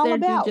one does their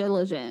due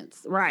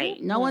diligence. Right.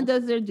 No one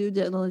does their due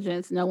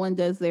diligence. No one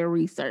does their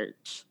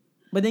research.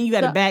 But then you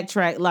got to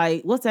backtrack.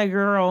 Like, what's that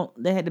girl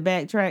that had to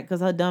backtrack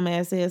because her dumb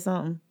ass said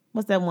something?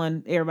 What's that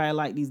one everybody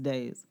like these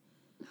days?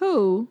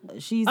 Who?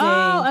 She's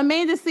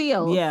Amanda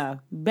Seales. Yeah.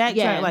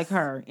 Backtrack like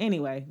her.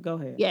 Anyway, go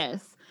ahead.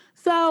 Yes.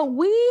 So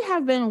we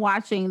have been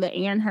watching the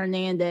Aaron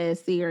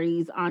Hernandez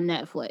series on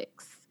Netflix,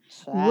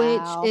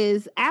 which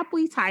is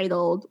aptly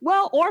titled,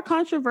 or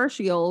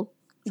controversial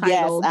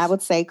titled. Yes, I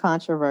would say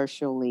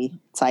controversially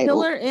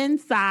titled. Killer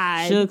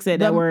Inside. Suge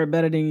said that word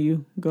better than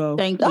you. Go.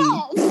 Thank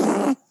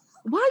you.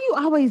 Why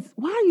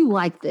are you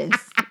like this?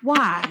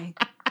 Why?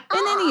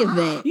 In any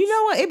event. You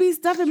know what? It be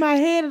stuff in my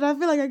head and I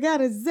feel like I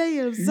gotta say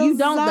it. I'm so you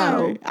don't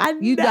sorry. Know.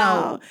 You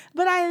don't.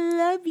 But I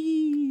love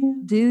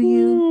you. Do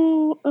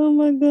you? Oh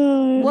my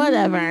God.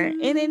 Whatever.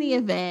 In any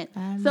event.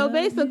 So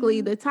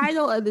basically, the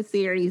title of the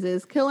series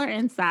is Killer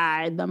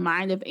Inside, The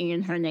Mind of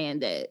Aaron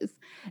Hernandez.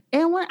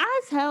 And when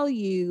I tell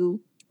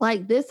you,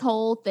 like, this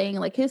whole thing,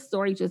 like, his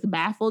story just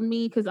baffled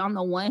me because on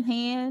the one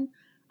hand,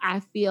 I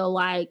feel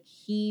like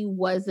he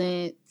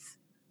wasn't,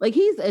 like,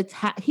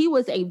 he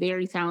was a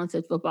very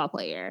talented football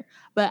player,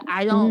 but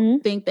I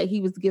don't think that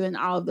he was given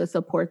all of the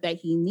support that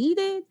he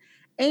needed.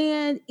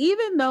 And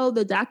even though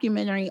the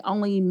documentary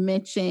only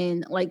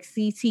mentioned, like,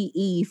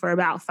 CTE for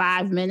about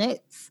 5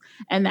 minutes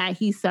and that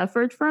he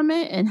suffered from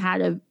it and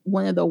had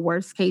one of the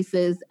worst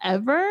cases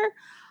ever,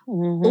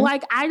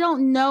 like, I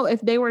don't know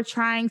if they were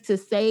trying to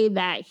say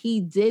that he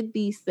did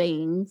these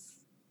things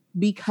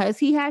because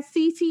he had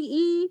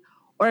CTE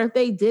or if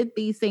they did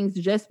these things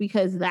just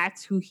because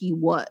that's who he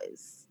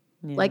was.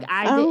 Yeah. Like,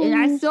 I did, and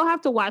I still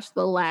have to watch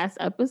the last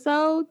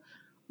episode,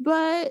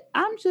 but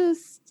I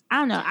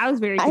don't know. I was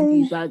very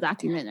confused by the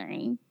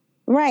documentary.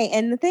 Right.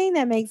 And the thing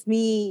that makes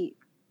me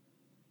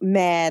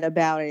mad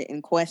about it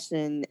and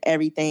question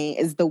everything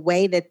is the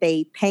way that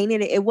they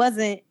painted it. It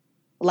wasn't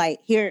like,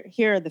 here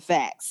are the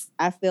facts.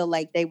 I feel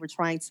like they were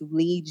trying to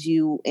lead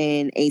you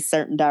in a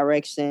certain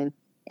direction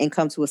and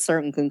come to a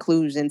certain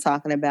conclusion,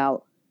 talking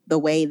about the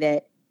way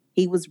that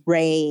he was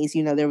raised.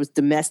 There was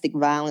domestic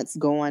violence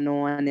going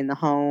on in the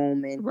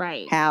home, and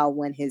how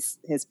when his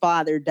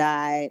father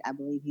died, I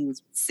believe he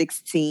was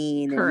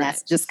 16. Correct. And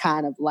that's just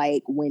kind of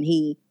like when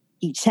he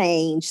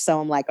changed. So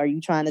I'm like, are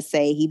you trying to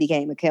say he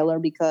became a killer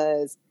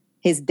because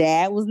his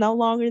dad was no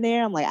longer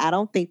there? I'm like, I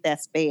don't think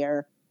that's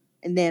fair.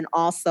 And then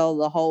also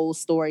the whole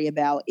story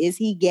about, is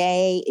he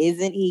gay?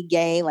 Isn't he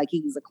gay? Like, he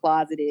was a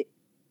closeted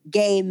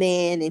gay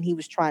man and he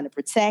was trying to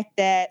protect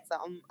that. So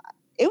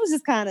it was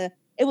just kind of,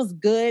 it was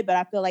good, but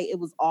I feel like it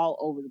was all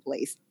over the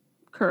place.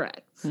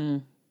 Correct.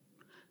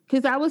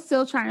 Because I was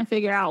still trying to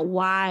figure out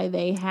why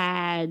they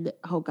had,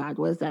 oh God,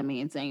 what is that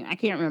man's name? I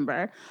can't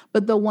remember.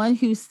 But the one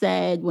who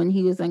said when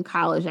he was in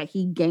college that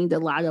he gained a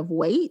lot of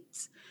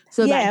weight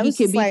so that he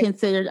could be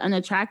considered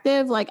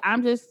unattractive. Like,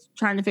 I'm just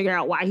trying to figure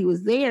out why he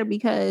was there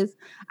because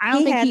I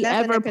don't think he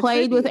ever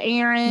played with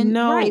Aaron.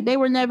 No. Right. They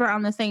were never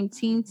on the same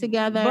team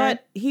together.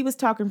 But he was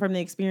talking from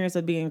the experience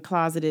of being a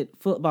closeted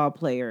football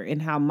player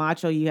and how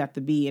macho you have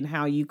to be and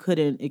how you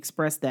couldn't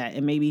express that.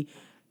 And maybe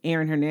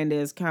Aaron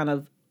Hernandez kind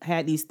of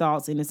had these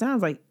thoughts. And it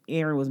sounds like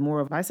Aaron was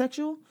more of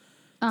bisexual.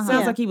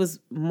 Sounds like he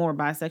was more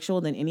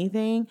bisexual than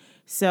anything.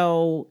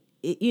 So,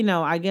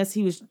 I guess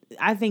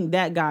I think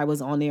that guy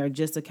was on there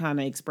just to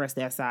kind of express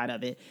that side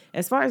of it.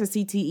 As far as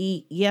the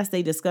CTE, yes,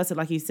 they discussed it.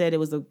 Like you said,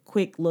 it was a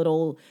quick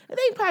little, they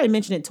probably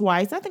mentioned it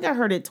twice. I think I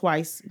heard it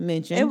twice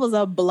mentioned. It was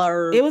a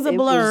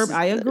blurb.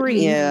 I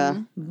agree.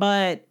 Yeah.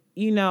 But,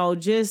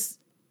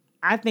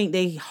 I think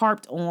they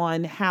harped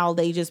on how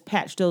they just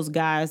patched those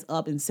guys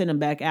up and sent them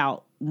back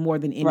out more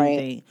than anything.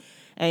 Right.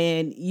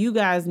 And you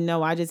guys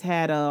know I just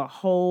had a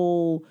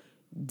whole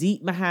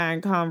deep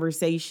behind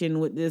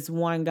conversation with this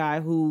one guy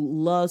who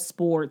loves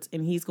sports,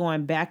 and he's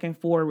going back and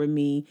forth with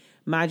me.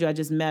 Mind you, I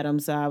just met him,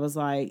 so I was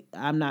like,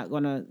 I'm not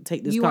going to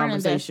take this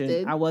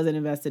conversation. I wasn't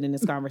invested in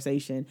this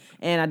conversation,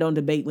 and I don't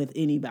debate with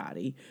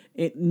anybody.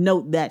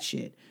 Note that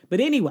shit.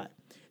 But anyway,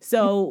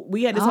 So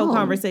we had this whole Oh.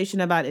 conversation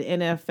about the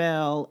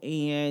NFL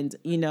and,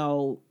 you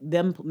know,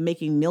 them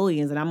making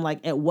millions. And I'm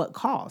like, at what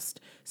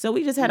cost? So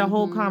we just had a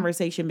whole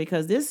conversation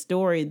because this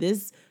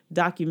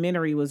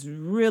documentary was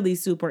really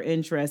super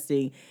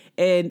interesting.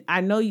 And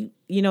I know,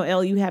 you know,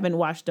 Elle, you haven't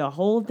watched the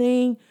whole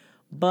thing,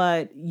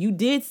 but you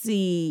did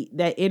see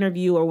that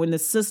interview or when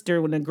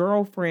the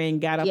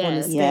girlfriend got up on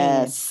the stand.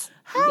 Yes.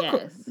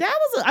 Yes. That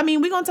was,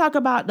 we're going to talk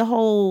about the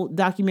whole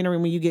documentary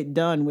when you get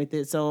done with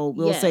it. So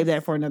we'll save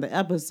that for another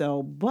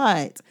episode.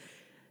 But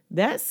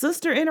that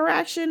sister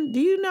interaction, do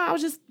you know, I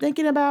was just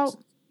thinking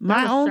about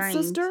my own strange.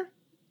 sister.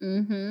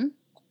 Mm-hmm.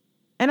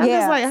 And I'm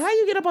just like, how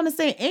you get up on the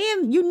stand?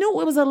 And you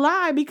knew it was a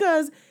lie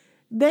because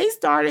they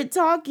started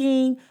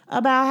talking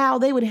about how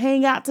they would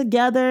hang out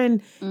together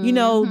and, you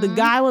know, the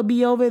guy would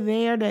be over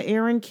there that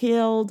Aaron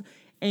killed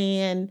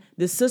and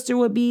the sister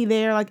would be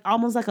there, like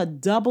almost like a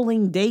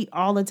doubling date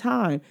all the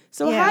time.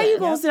 So how you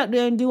going to sit up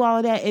there and do all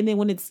of that? And then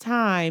when it's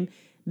time,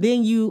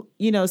 then you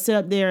know, sit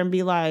up there and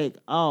be like,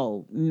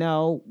 oh,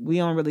 no, we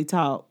don't really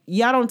talk.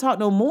 Y'all don't talk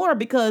no more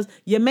because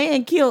your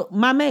man killed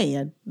my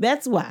man.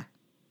 That's why.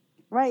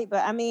 Right.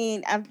 But I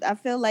mean, I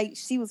feel like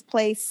she was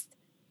placed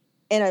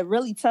in a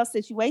really tough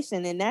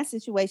situation. In that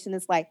situation,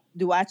 it's like,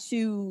 do I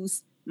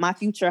choose my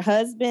future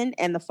husband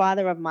and the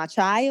father of my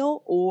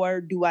child, or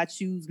do I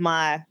choose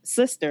my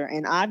sister?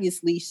 And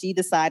obviously she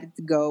decided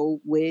to go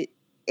with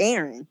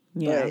Aaron.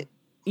 Yeah. But,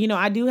 you know,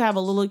 I do have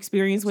a little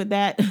experience with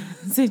that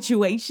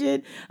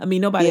situation. I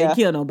mean, nobody ain't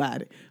kill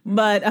nobody.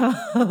 But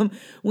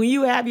when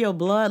you have your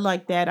blood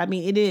like that, I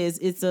mean,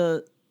 it's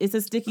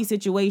a sticky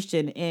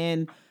situation.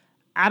 And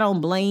I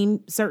don't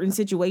blame certain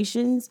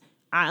situations.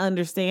 I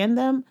understand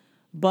them.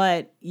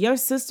 But your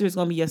sister is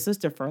going to be your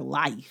sister for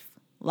life.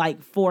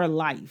 Like, for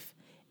life.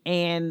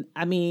 And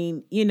I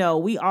mean, you know,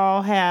 we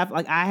all have,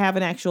 like, I have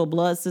an actual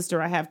blood sister.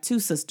 I have two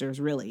sisters,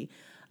 really.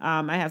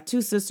 I have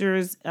two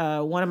sisters.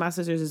 One of my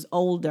sisters is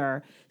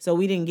older, so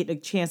we didn't get the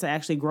chance to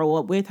actually grow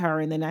up with her.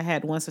 And then I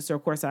had one sister,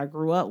 of course, I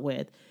grew up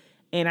with.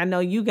 And I know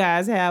you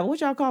guys have, what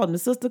y'all call them, the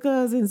sister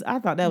cousins? I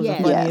thought that was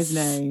the funniest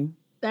name.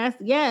 That's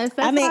what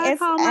it's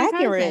call my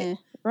accurate. cousin.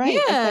 Right.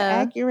 Yeah. It's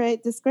an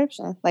accurate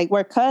description. Like,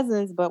 we're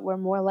cousins, but we're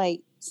more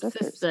like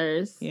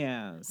sisters.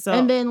 Yeah. So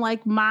And then,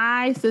 like,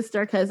 my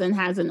sister cousin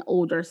has an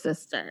older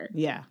sister.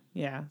 Yeah.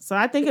 So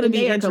I think it'll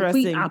be interesting.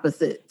 Complete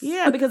opposites.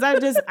 Yeah, because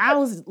I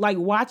was like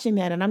watching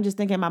that and I'm just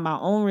thinking about my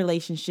own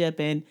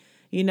relationship and,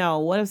 you know,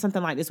 what if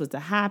something like this was to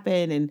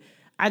happen? And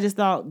I just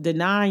thought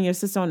denying your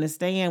sister on the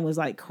stand was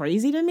like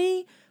crazy to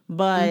me.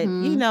 But,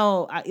 you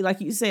know,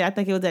 like you say, I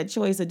think it was that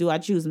choice of do I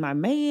choose my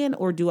man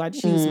or do I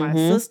choose my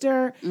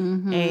sister?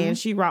 And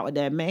she rocked with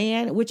that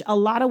man, which a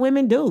lot of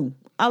women do.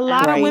 A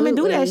lot of women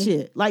do that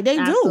shit. Like, they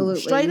do,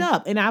 straight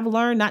up. And I've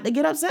learned not to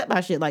get upset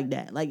by shit like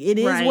that. Like, it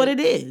is what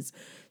it is.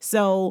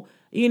 So,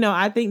 you know,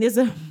 I think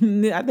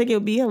I think it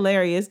would be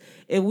hilarious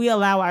if we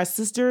allow our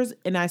sisters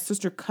and our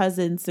sister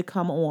cousins to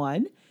come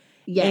on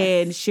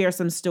and share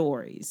some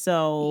stories.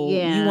 So,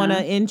 you want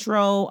to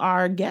intro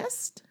our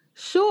guest?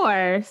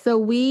 Sure. So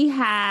we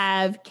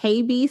have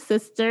KB's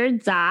sister,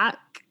 Doc,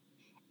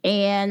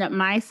 and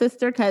my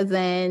sister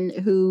cousin,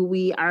 who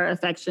we are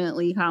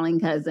affectionately calling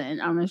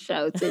cousin on the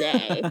show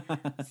today.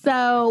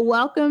 So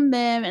welcome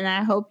them, and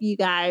I hope you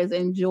guys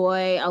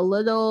enjoy a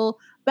little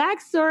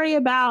backstory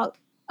about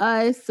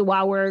us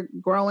while we're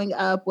growing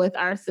up with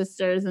our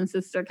sisters and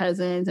sister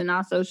cousins, and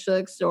also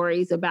Suge's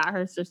stories about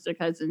her sister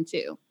cousin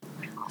too.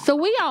 So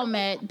we all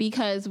met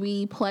because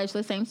we pledged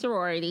the same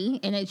sorority,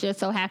 and it just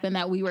so happened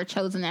that we were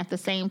chosen at the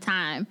same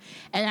time.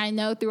 And I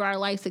know through our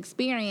life's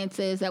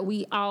experiences that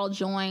we all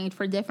joined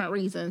for different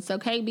reasons. So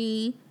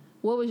KB,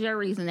 what was your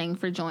reasoning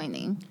for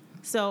joining?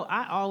 So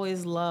I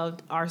always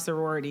loved our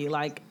sorority.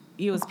 Like,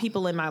 it was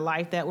people in my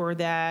life that were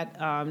that,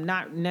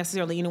 not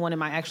necessarily anyone in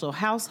my actual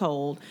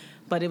household,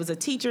 but it was a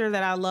teacher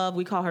that I loved.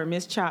 We call her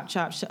Miss Chop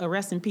Chop.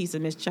 Rest in peace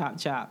of Miss Chop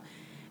Chop.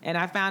 And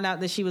I found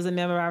out that she was a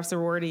member of our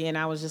sorority, and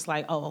I was just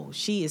like, oh,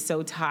 she is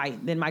so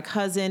tight. Then my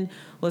cousin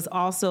was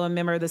also a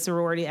member of the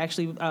sorority,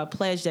 actually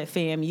pledged at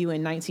FAMU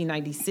in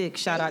 1996.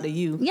 Shout out to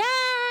you. Yay!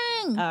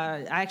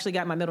 I actually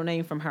got my middle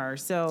name from her.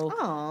 So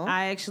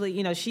I actually,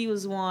 you know, she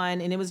was one,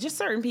 and it was just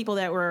certain people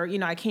that were, you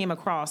know, I came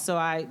across. So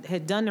I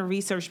had done the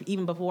research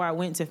even before I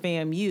went to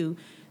FAMU.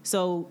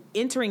 So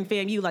entering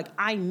FAMU, like,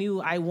 I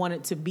knew I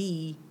wanted to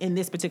be in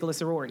this particular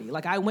sorority.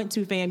 Like, I went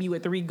to FAMU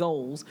with 3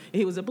 goals.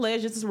 It was a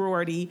pledge to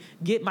sorority,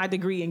 get my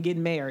degree, and get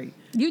married.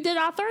 You did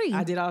all 3.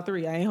 I did all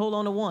 3. I ain't hold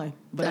on to one,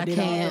 but I did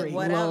all 3.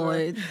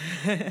 Lord.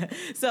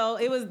 So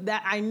it was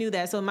that I knew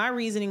that. So my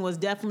reasoning was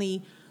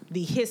definitely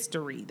the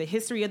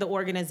history of the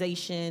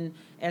organization,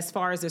 as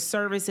far as the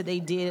service that they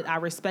did. I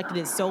respected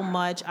it so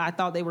much. I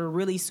thought they were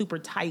really super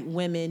tight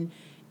women.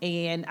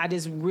 And I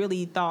just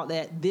really thought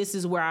that this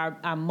is where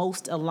I'm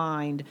most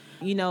aligned.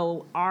 You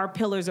know, our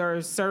pillars are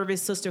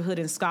service, sisterhood,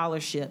 and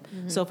scholarship.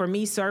 Mm-hmm. So for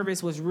me,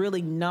 service was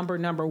really number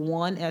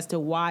 1 as to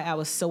why I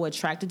was so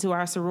attracted to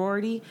our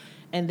sorority.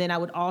 And then I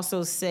would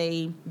also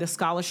say the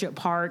scholarship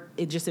part,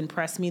 it just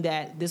impressed me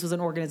that this was an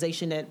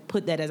organization that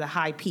put that as a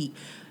high peak.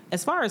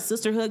 As far as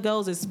sisterhood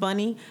goes, it's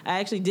funny. I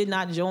actually did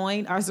not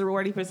join our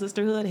sorority for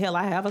sisterhood. Hell,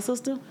 I have a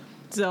sister.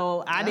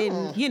 So I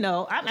didn't,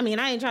 I mean,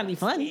 I ain't trying to be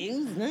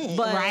funny,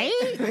 but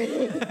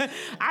Right?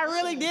 I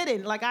really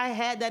didn't. Like, I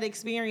had that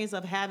experience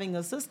of having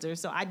a sister,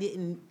 so I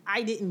didn't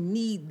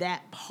need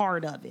that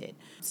part of it.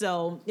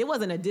 So it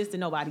wasn't a diss to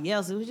nobody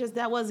else. It was just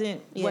that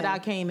wasn't what I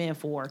came in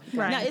for.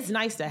 Right. Now, it's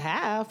nice to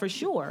have for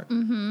sure,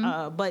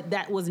 but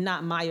that was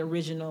not my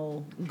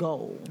original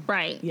goal.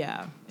 Right.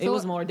 Yeah, it So-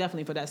 was more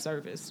definitely for that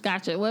service.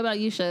 Gotcha. What about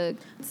you, Shug?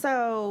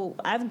 So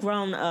I've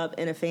grown up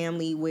in a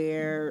family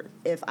where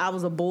if I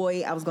was a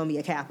boy, I was going to be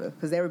a Kappa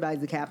because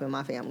everybody's a Kappa in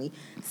my family.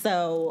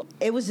 So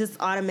it was just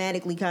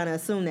automatically kind of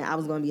assumed that I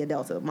was going to be a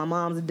Delta. My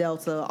mom's a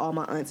Delta. All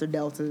my aunts are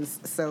Deltas.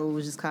 So it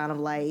was just kind of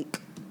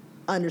like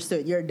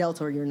understood. You're a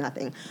Delta or you're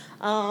nothing.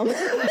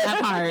 That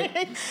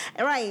part.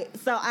 Right.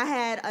 So I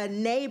had a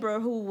neighbor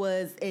who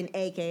was an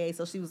AKA.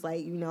 So she was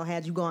like,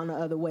 had you gone the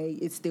other way,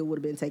 it still would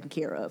have been taken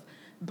care of.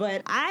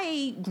 But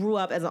I grew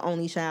up as an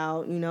only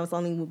child. It's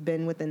only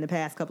been within the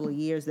past couple of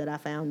years that I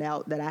found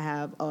out that I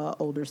have an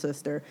older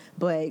sister.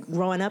 But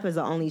growing up as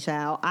an only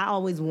child, I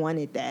always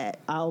wanted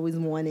that. I always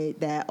wanted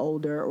that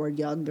older or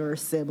younger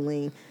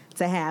sibling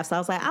to have. So I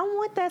was like, I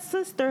want that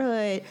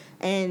sisterhood.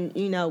 And,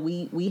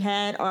 we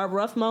had our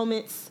rough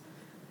moments.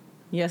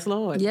 Yes,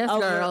 Lord. Yes,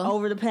 girl.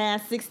 Over the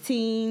past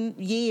 16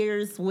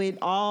 years with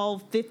all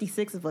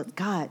 56 of us.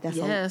 God, that's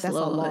Yes, a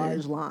Lord.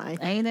 large line.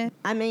 Ain't it?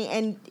 I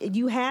mean, and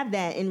you have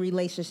that in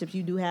relationships.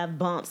 You do have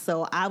bumps.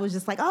 So I was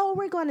just like, oh,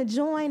 we're going to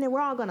join and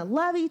we're all going to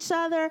love each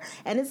other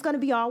and it's going to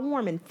be all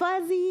warm and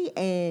fuzzy.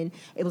 And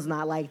it was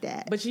not like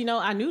that. But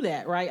I knew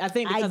that, right? I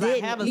think because I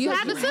did. have a You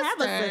sister. have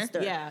a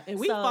sister. Yeah, and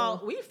we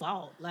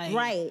fought. Like,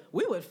 Right.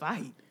 we would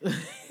fight.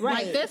 Right.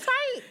 Like this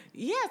fight?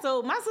 Yeah,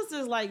 so my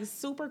sister's like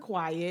super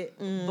quiet,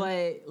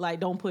 but like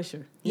don't push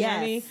her. You know what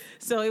I mean? Yes.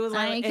 So it was I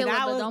like, ain't and kill her,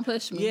 I but was, don't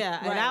push me. Yeah,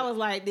 and Right. I was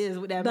like this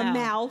with that The mouth.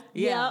 mouth.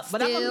 Yeah, Yep.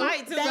 but I'm Still, a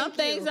fight too. some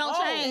things don't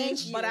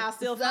change. But I'll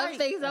still Some fight.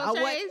 things don't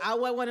change. I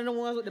wasn't one of the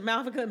ones with the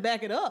mouth and couldn't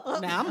back it up.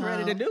 Now I'm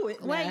ready to do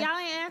it. Wait, now. y'all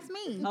ain't asked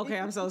me. Okay,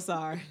 I'm so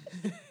sorry.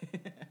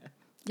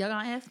 Y'all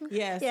gonna ask me?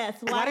 Yes. Yes.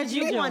 Why did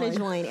you want to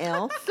join,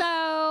 Elle?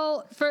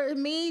 So for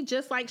me,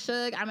 just like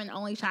Shug, I'm an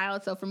only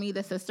child. So for me,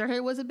 the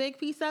sisterhood was a big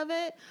piece of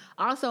it.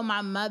 Also,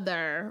 my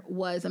mother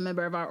was a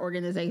member of our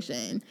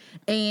organization.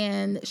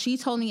 And she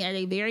told me at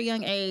a very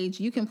young age,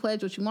 you can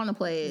pledge what you want to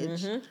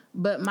pledge,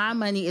 but my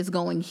money is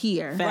going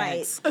here.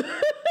 Facts.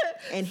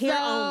 And here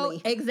only.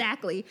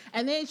 Exactly.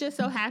 And then it just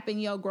so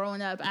happened,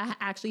 growing up, I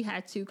actually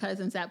had two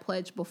cousins that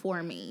pledged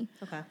before me.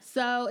 Okay.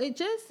 So it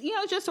just,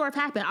 just sort of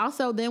happened.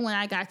 Also, then when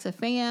I got to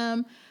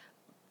FAM,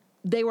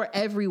 they were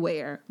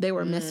everywhere. They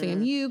were Miss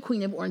FAMU,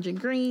 Queen of Orange and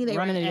Green. They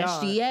Running were in the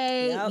yard.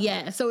 SGA. Yep.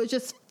 Yeah. So it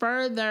just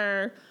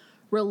further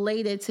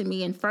related to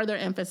me and further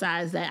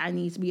emphasized that I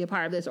need to be a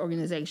part of this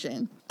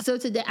organization. So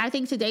today, I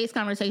think today's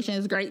conversation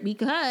is great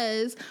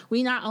because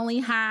we not only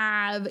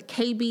have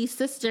KB's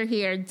sister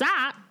here,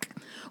 Doc,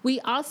 we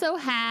also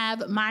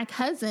have my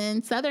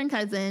cousin, Southern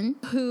cousin,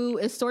 who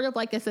is sort of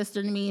like a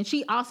sister to me, and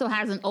she also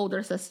has an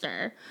older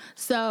sister.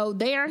 So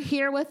they are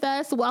here with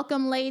us.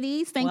 Welcome,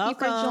 ladies. Thank you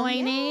for Welcome.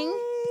 joining.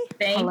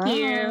 Thank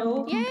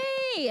you.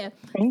 Yay!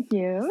 Thank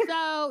you.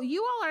 So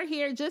you all are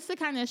here just to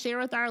kind of share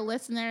with our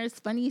listeners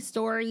funny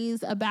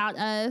stories about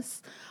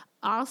us.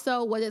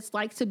 Also, what it's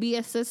like to be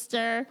a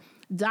sister.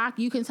 Doc,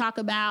 you can talk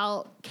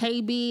about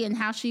KB and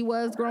how she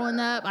was growing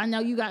up. I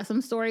know you got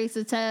some stories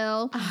to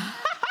tell.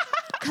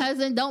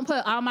 Cousin, don't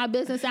put all my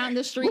business out in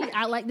the street.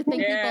 I like to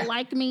think Yeah. people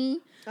like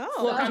me. Oh.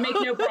 Look, I make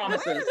no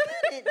promises.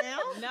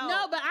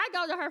 No, but I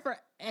go to her for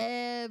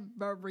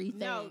everything.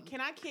 No, can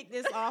I kick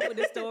this off with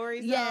the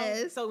stories?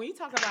 Yes. So when you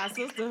talk about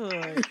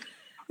sisterhood,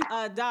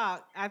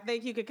 Doc, I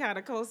think you could kind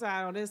of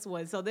co-sign on this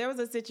one. So there was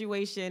a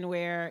situation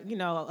where,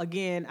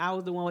 again, I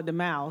was the one with the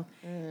mouth,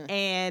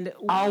 and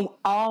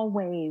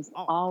Always.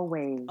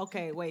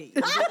 okay, wait.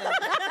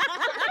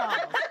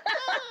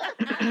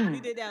 You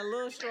did that a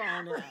little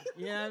strong there.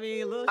 You know what I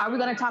mean? A little Are we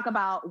going to strong. talk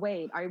about, are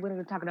we going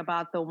to talk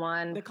about the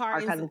one, The car our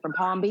is- cousin from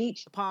Palm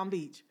Beach? Palm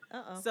Beach.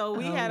 Uh-oh. So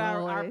we Oh, had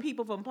our Lord.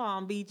 people from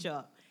Palm Beach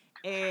up.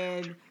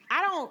 And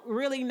I don't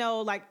really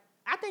know, like,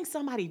 I think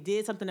somebody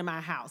did something in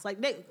my house. Like,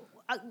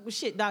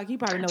 shit, Doc, you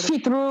probably know She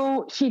this.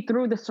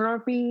 threw the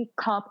Slurpee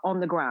cup on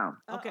the ground.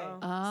 Okay.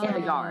 in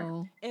the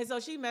yard. And so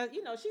she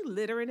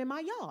littering in my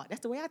yard.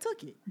 That's the way I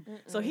took it.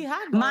 So here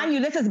I go. Mind you,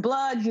 this is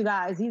blood, you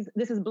guys.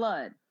 This is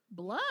blood.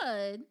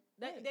 Blood?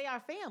 They are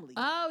family.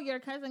 Oh, your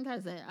cousin.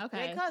 Okay.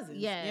 They're cousins.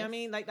 Yes. You know what I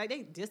mean? Like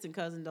they distant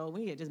cousin though.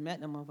 We had just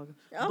met them motherfuckers.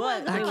 Oh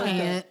but my I God.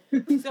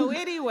 can't. So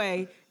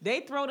anyway,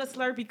 they throw the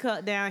Slurpee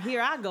cup down.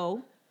 Here I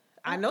go.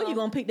 I know you're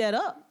gonna pick that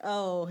up.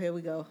 Oh, here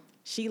we go.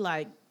 She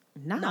like,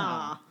 nah.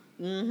 Nah.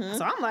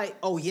 So I'm like,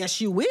 oh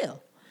yes, you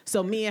will.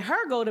 So me and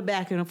her go to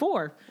back and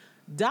forth.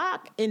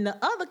 Doc and the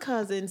other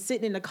cousin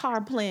sitting in the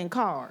car playing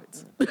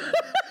cards. In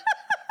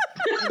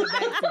the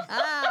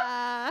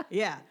backseat.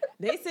 Yeah,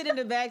 they sit in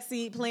the back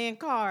seat playing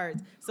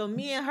cards. So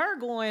me and her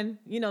going,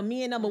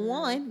 me and number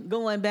one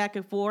going back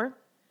and forth.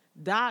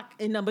 Doc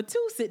and number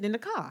two sitting in the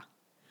car.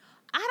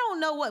 I don't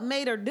know what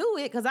made her do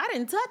it because I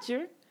didn't touch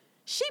her.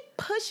 She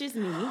pushes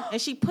me and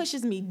she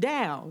pushes me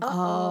down.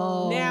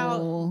 Oh.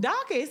 Now,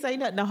 Doc ain't say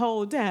nothing the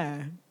whole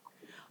time.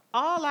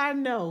 All I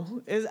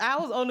know is I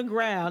was on the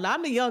ground.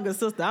 I'm the younger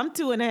sister. I'm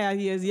 2.5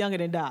 years younger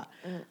than Doc.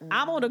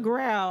 I'm on the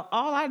ground.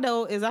 All I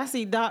know is I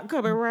see Doc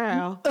coming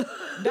around.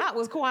 Doc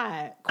was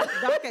quiet.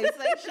 Doc ain't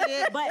say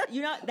shit. But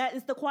you know that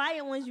is the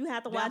quiet ones you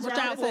have to watch Watch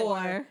out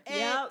for.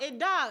 And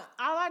Doc,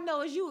 all I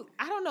know is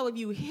I don't know if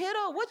you hit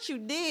her, what you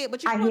did,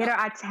 but you I hit her.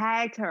 I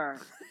tagged her.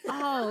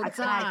 Oh, I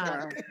tagged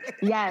Doc. her.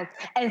 Yes.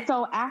 And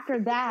so after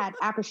that,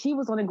 after she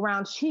was on the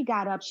ground, she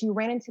got up. She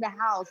ran into the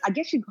house. I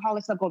guess she called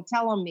herself going to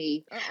tell on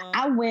me.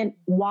 I went,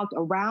 walked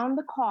around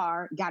the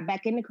car, got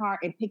back in the car,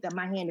 and picked up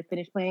my hand and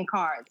finished playing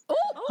cards.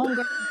 Homegirl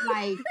was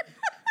like,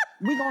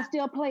 we gonna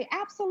still play?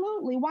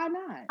 Absolutely. Why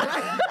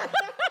not?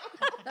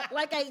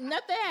 Like ain't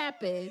nothing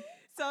happened.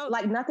 So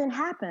Like nothing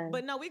happened.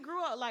 But no, we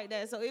grew up like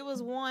that. So it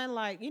was one,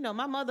 like,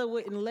 my mother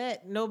wouldn't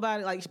let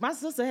nobody, like, my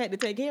sister had to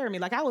take care of me.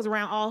 Like, I was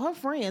around all her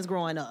friends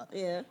growing up.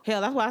 Yeah.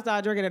 Hell, that's why I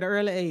started drinking at an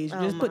early age.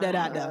 Just put that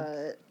out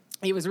there.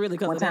 It was really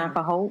because One of time that.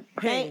 for hope.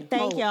 Thank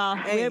hope. y'all.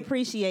 We Hey.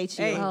 appreciate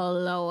you. Hey. Oh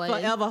Lord.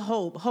 Forever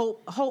hope.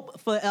 Hope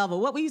forever.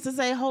 What we used to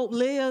say, hope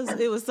lives.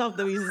 It was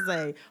something we used to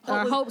say.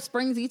 Or was- hope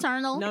springs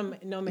eternal. No,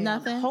 ma'am.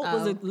 Nothing? Hope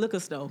was Oh. a liquor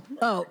store.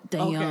 Oh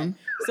damn. Okay.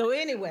 So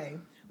anyway,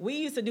 we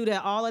used to do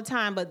that all the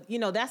time, but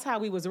that's how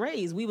we was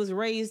raised. We was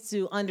raised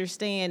to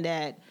understand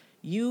that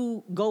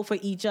you go for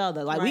each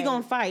other. Like we Right.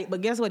 gonna fight,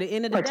 but guess what? At the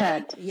end of the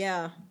Protect. day,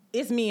 Yeah.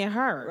 it's me and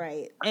her.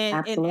 Right. And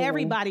Absolutely.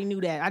 everybody knew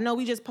that. I know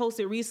we just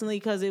posted recently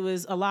because it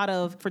was a lot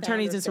of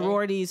fraternities and Founders Day.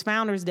 sororities,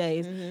 Founders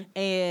Days.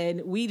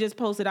 And we just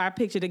posted our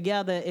picture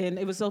together. And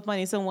it was so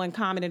funny. Someone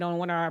commented on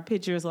one of our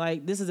pictures,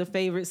 like, this is a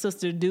favorite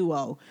sister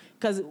duo.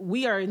 Because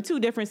we are in 2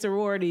 different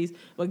sororities.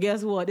 But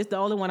guess what? It's the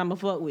only one I'm going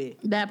to fuck with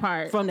That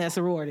part. from that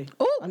sorority.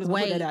 Ooh, I'm just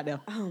going to put wait. that out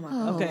there. Oh my.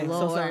 Oh, Okay,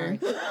 so sorry.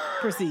 Lord.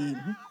 Proceed.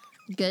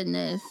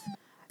 Goodness.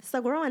 So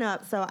growing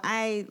up,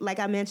 like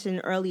I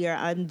mentioned earlier,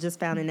 I'm just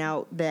finding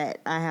out that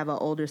I have an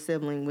older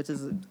sibling, which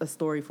is a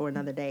story for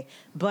another day.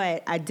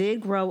 But I did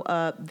grow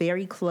up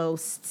very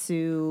close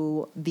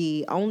to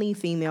the only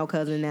female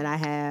cousin that I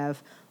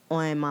have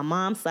on my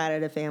mom's side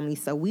of the family.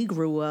 So we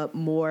grew up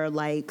more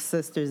like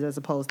sisters as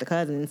opposed to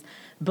cousins.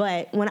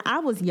 But when I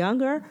was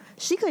younger,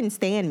 she couldn't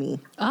stand me.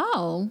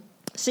 Oh.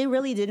 She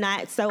really did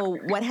not. So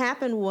what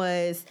happened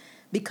was,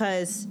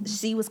 because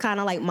she was kind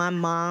of like my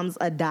mom's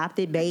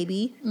adopted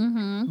baby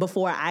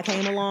before I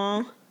came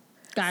along.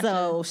 Gotcha.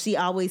 So she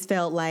always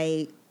felt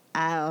like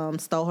I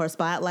stole her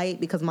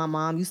spotlight because my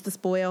mom used to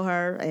spoil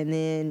her. And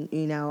then,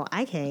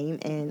 I came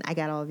and I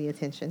got all the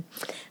attention.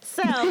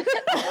 So,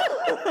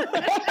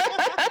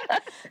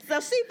 so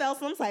she felt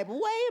some type of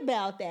way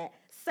about that.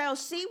 So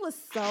she was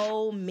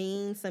so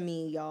mean to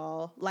me,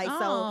 y'all. Like,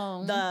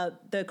 Oh. so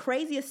the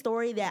craziest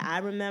story that I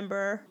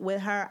remember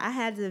with her, I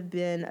had to have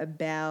been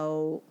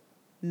about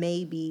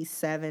maybe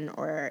 7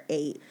 or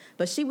 8.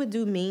 But she would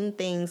do mean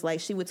things, like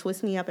she would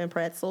twist me up in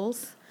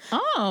pretzels.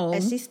 Oh.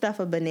 And she stuffed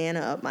a banana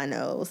up my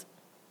nose.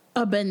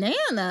 A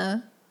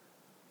banana.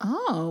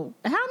 Oh.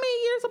 How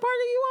many years apart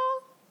are you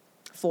all?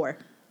 4.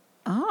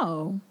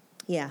 Oh.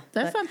 Yeah.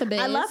 That's But not the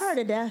best. I love her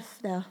to death,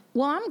 though.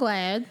 Well, I'm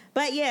glad.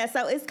 But yeah,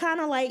 so it's kind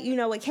of like,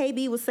 what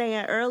KB was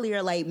saying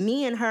earlier, like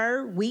me and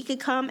her, we could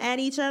come at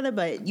each other,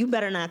 but you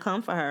better not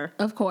come for her.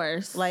 Of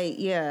course. Like,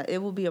 yeah, it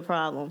will be a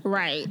problem.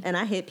 Right. And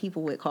I hit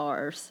people with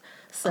cars.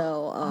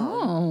 So,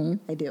 Oh.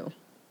 I do.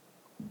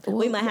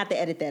 We might have to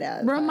edit that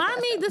out. Remind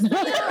me to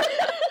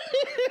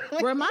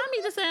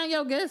stay on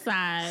your good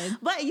side.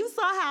 But you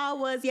saw how I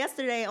was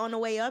yesterday on the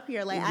way up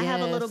here. Like, I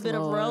have a little Yes, bit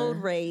Lord. of road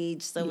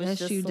rage. So Yes, it's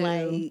just you do.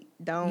 like,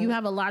 don't. You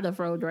have a lot of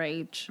road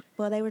rage.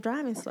 Well, they were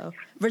driving slow.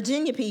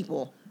 Virginia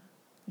people,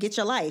 get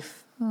your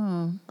life.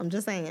 Oh. I'm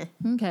just saying.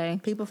 Okay.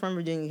 People from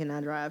Virginia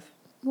cannot drive.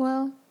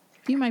 Well,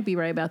 you might be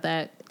right about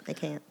that. They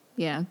can't.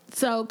 Yeah.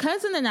 So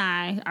cousin and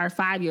I are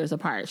 5 years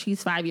apart.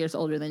 She's 5 years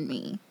older than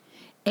me.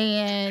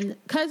 And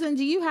cousin,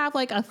 do you have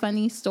like a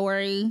funny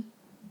story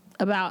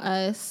about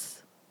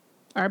us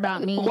or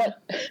about me? What?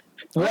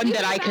 One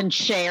that I can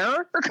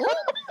share?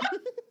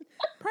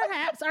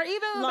 Perhaps, or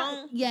even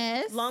Long-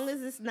 yes, Long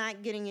as it's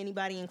not getting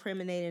anybody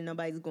incriminated and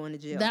nobody's going to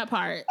jail. that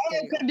part.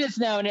 Oh, goodness,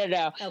 no.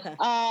 Okay.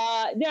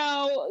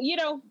 No,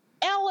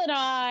 Elle and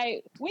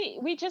I,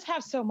 we just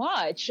have so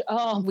much.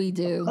 We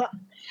do.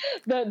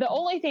 The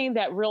only thing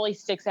that really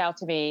sticks out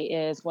to me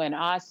is when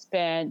I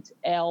spent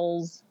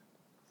Elle's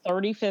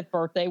 35th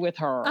birthday with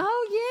her.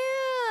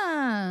 Oh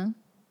yeah.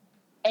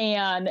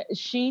 And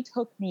she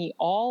took me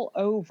all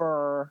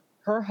over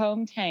her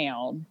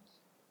hometown.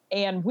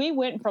 And we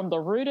went from the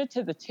Ruta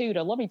to the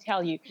Tuta. Let me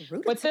tell you.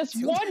 Ruta But to this the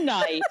Tuta. one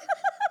night,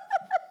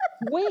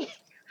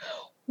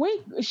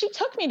 she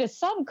took me to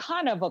some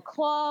kind of a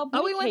club.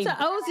 Oh, we went to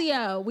came-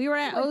 Ozio. We were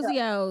at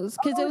Ozio's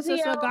because it was a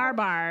Ozio. cigar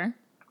bar.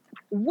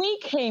 We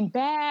came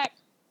back.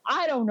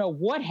 I don't know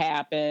what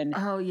happened.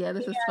 Oh yeah,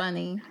 this is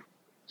funny.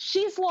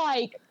 She's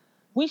like,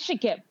 we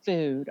should get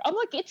food. I'm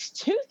like, it's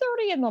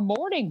 2:30 in the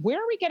morning. Where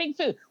are we getting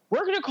food?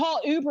 We're going to call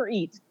Uber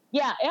Eats.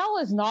 Yeah, Elle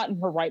is not in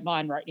her right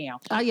mind right now.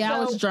 Oh yeah, I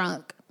So- was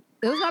drunk.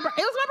 It was my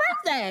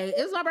birthday.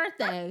 It was my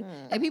birthday,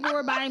 and people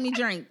were buying me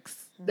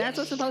drinks. That's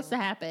what's supposed to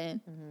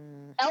happen.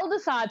 Elle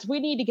decides we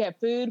need to get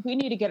food. We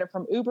need to get it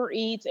from Uber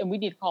Eats, and we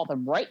need to call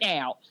them right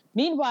now.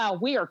 Meanwhile,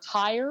 we are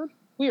tired.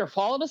 We are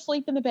falling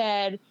asleep in the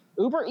bed.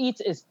 Uber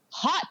Eats is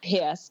hot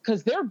pissed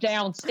because they're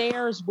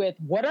downstairs with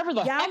whatever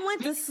the heck. Y'all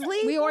went to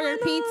sleep. We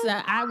ordered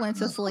pizza. I went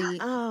to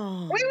sleep.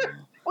 Oh.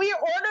 We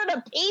ordered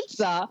a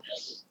pizza,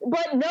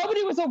 but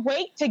nobody was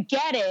awake to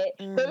get it.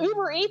 The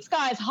Uber Eats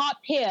guy is hot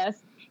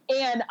pissed.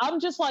 And I'm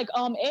just like,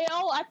 Elle,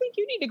 I think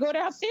you need to go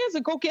downstairs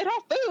and go get our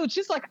food.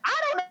 She's like,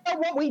 I don't know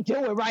what we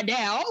doing right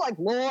now. I'm like,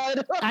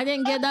 Lord. I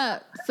didn't get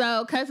up.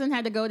 So cousin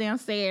had to go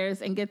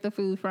downstairs and get the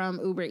food from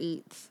Uber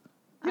Eats.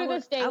 To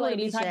this day,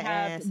 ladies, I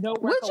have no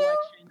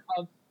recollection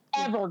of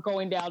ever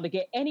going down to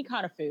get any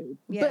kind of food.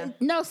 Yeah.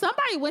 But no,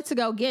 somebody went to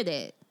go get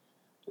it.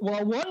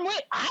 Well, one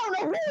went, I don't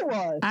know who it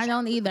was. I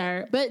don't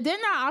either. But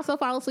didn't I also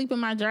fall asleep in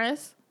my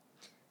dress?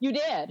 You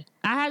did.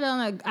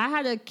 I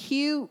had a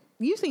cute,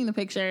 you've seen the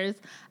pictures.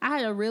 I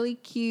had a really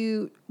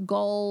cute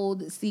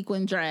gold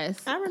sequin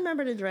dress. I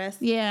remember the dress.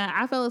 Yeah,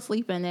 I fell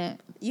asleep in it.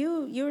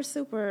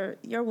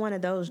 You're one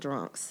of those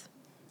drunks.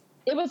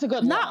 It was a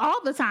good Not look.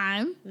 all the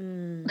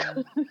time,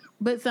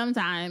 but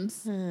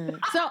sometimes.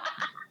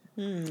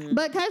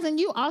 But cousin,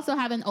 you also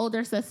have an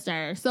older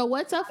sister. So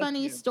what's a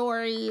funny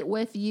story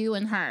with you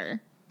and her?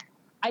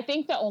 I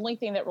think the only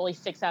thing that really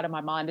sticks out in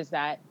my mind is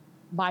that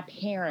my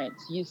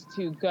parents used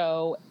to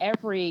go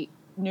every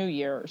New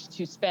Year's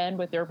to spend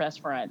with their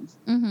best friends.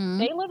 Mm-hmm.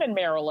 They live in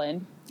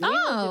Maryland. We live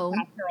in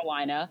South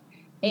Carolina.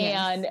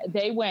 And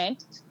they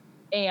went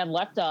and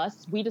left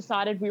us. We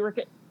decided we were,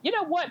 you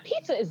know what?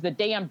 Pizza is the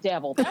damn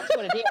devil. That's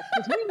what it is.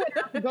 Because we went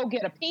out to go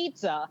get a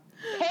pizza,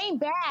 came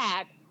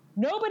back.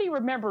 Nobody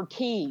remembered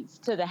keys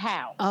to the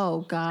house.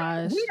 Oh,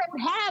 gosh. We don't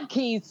have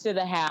keys to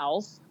the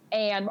house.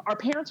 And our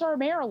parents are in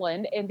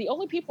Maryland. And the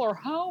only people who are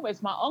home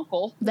is my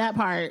uncle. That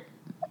part.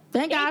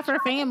 Thank God for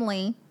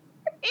family.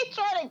 He's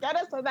trying to get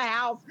us to the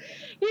house.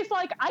 He's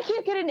like, I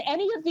can't get in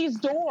any of these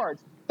doors.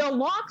 The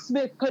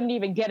locksmith couldn't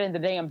even get in the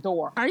damn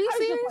door. Are you I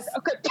was serious? just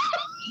like, okay.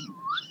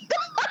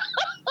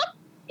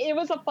 It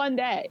was a fun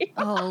day.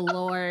 Oh,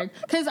 Lord.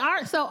 Because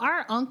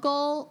our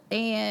uncle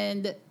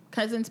and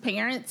cousin's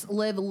parents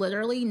live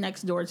literally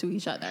next door to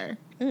each other.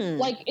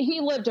 Like, he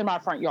lived in my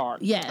front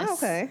yard. Yes.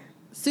 Okay.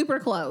 Super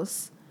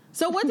close.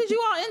 So what did you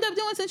all end up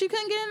doing since you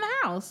couldn't get in the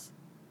house?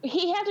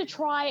 He had to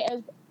try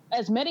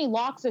as many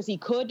locks as he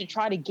could to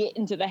try to get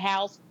into the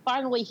house.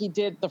 Finally, he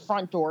did the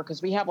front door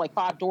because we have like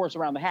 5 doors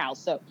around the house.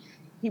 So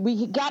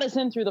he got us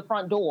in through the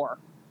front door.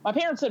 My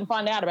parents didn't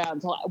find out about it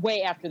until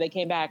way after they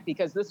came back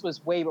because this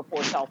was way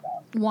before cell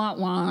phone. Womp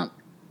womp.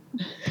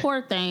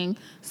 Poor thing.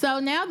 So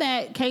now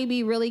that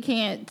KB really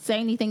can't say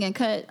anything and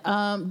cut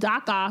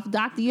Doc off,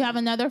 Doc, do you have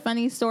another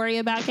funny story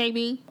about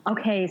KB?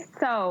 Okay,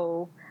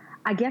 so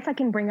I guess I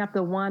can bring up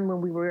the one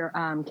when we were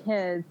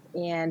kids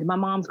and my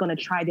mom's going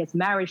to try this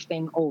marriage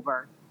thing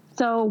over.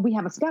 So we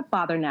have a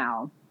stepfather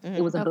now. Mm-hmm.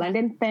 It was a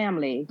blended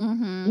family.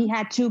 Mm-hmm. He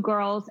had 2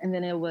 girls and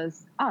then it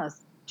was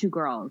us, 2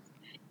 girls.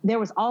 There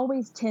was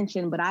always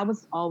tension, but I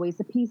was always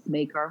a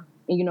peacemaker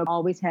and,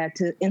 always had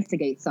to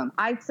instigate something.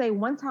 I'd say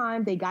one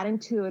time they got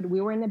into it.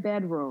 We were in the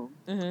bedroom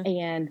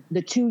and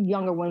the 2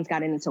 younger ones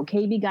got in it. So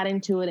KB got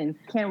into it and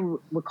can't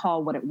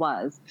recall what it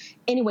was.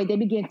 Anyway, they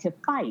began to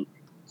fight.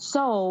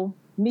 So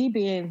me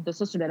being the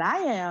sister that I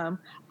am,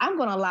 I'm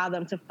going to allow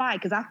them to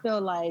fight because I feel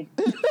like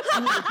I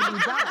need it to be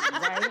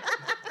done, right?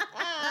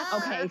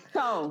 Okay,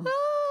 so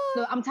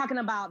I'm talking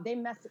about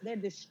they're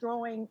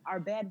destroying our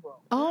bedroom.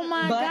 Oh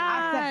my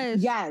gosh.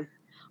 Yes.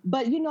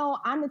 But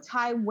I'm the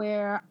type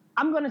where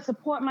I'm going to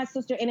support my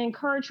sister and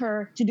encourage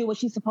her to do what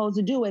she's supposed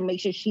to do and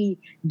make sure she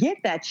get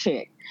that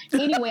chick.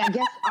 Anyway, I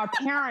guess our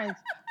parents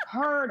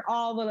heard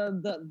all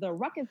the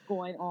ruckus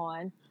going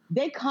on.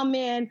 They come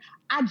in,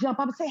 I jump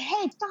up and say,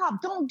 hey, stop,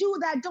 don't do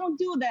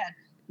that.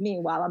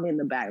 Meanwhile, I'm in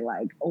the back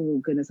like, oh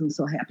goodness, I'm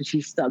so happy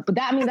she's stuck. But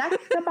that's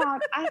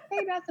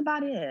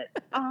about it.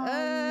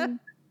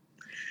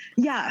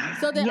 Yeah.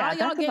 So did all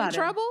y'all get in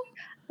trouble?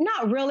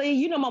 Not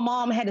really. My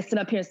mom had to sit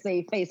up here and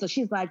save face. So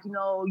she's like,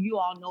 you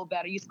all know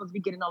better. You're supposed to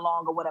be getting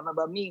along or whatever.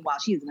 But meanwhile,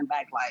 she's in the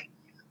back like,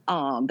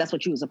 that's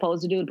what you were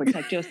supposed to do to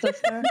protect your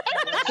sister.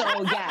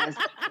 So yes.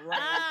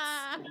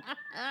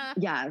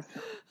 Yes.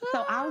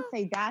 So I would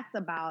say that's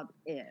about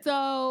it.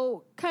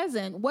 So,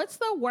 cousin, what's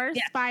the worst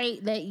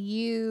fight that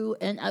you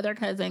and other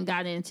cousin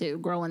got into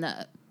growing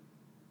up?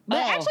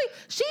 But actually,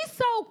 she's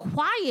so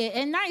quiet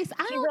and nice.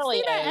 I don't really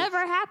see that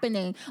ever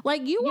happening.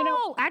 Like, you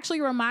all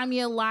actually remind me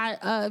a lot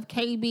of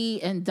KB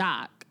and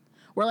Doc.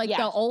 Where, like,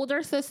 the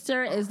older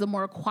sister is the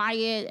more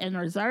quiet and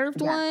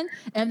reserved one.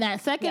 And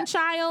that second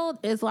child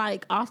is,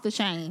 like, off the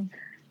chain.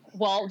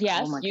 Well,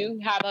 yes,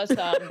 you have us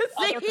other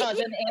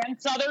cousin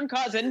and southern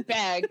cousin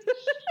pegged.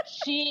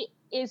 She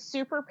is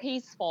super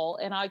peaceful.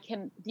 And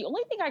the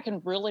only thing I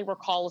can really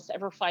recall is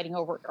ever fighting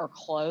over our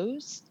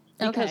clothes.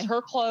 Because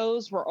her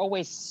clothes were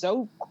always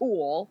so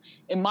cool.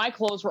 And my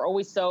clothes were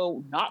always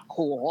so not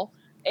cool.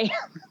 And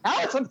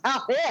that was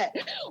about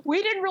it.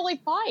 We didn't really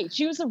fight.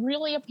 She was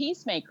really a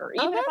peacemaker.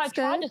 Even if I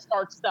tried to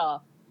start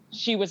stuff,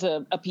 she was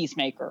a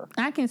peacemaker.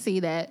 I can see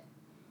that.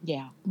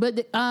 Yeah.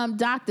 But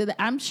Doctor,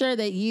 I'm sure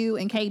that you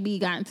and KB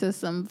got into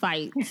some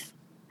fights.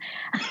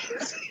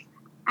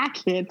 I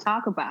can't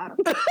talk about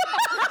them.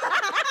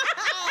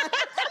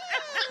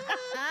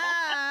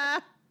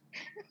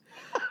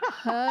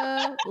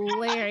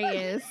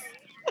 Hilarious.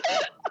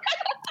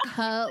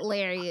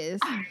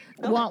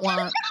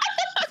 Won't.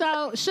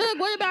 So, Suge,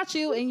 what about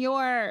you and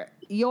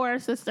your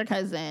sister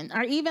cousin,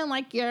 or even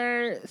like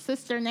your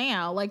sister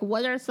now? Like,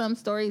 what are some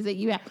stories that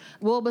you have?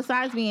 Well,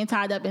 besides being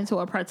tied up into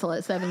a pretzel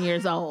at 7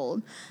 years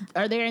old,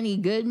 are there any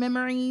good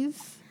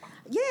memories?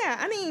 Yeah,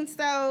 I mean,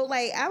 so,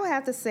 like, I would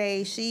have to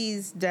say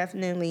she's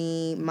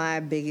definitely my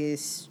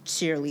biggest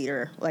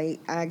cheerleader. Like,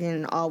 I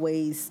can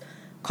always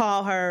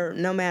call her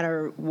no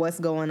matter what's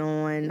going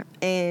on,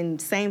 and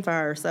same for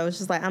her. So it's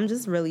just like, I'm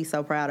just really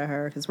so proud of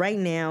her, because right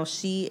now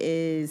she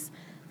is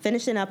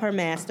finishing up her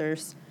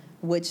master's,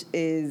 which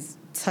is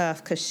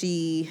tough because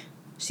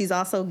she's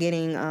also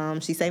getting,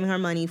 she's saving her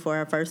money for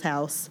her first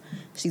house.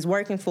 She's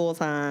working full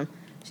time.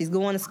 She's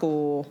going to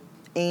school.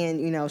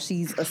 And, you know,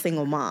 she's a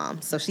single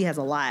mom, so she has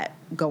a lot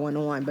going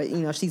on, but, you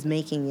know, she's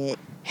making it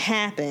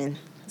happen.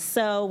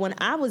 So when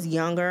I was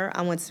younger,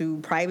 I went to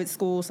private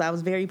school, so I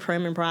was very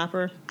prim and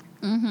proper.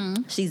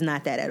 Mm-hmm. She's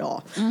not that at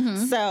all.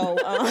 Mm-hmm. So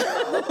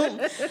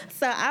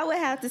I would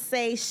have to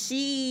say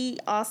she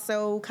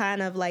also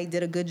kind of, like,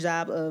 did a good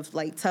job of,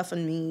 like,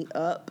 toughening me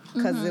up,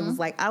 because it was,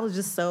 like, I was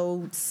just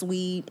so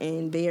sweet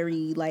and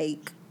very,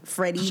 like,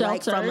 Freddie,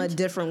 like, from a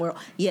different world.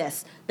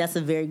 Yes, that's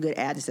a very good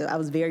adjective. I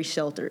was very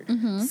sheltered.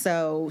 Mm-hmm.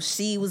 So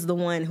she was the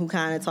one who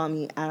kind of taught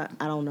me, I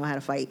don't know how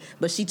to fight,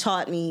 but she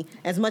taught me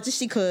as much as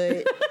she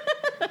could.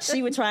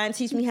 She would try and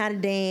teach me how to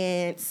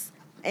dance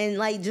and,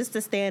 like, just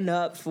to stand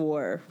up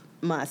for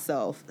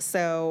myself.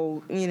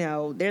 So, you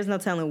know, there's no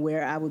telling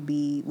where I would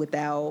be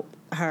without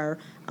her.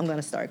 I'm going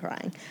to start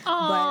crying.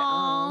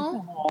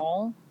 Aww.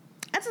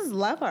 But I just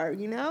love her,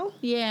 you know?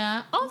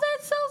 Yeah. Oh,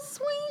 that's so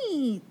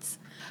sweet.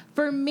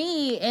 For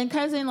me, and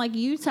cousin, like,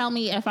 you tell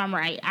me if I'm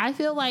right. I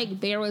feel like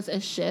there was a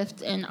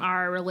shift in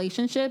our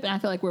relationship, and I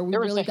feel like where we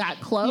really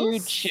got close.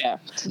 Huge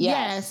shift.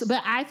 Yes,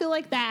 but I feel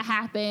like that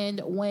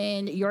happened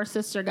when your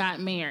sister got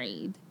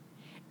married.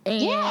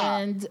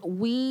 And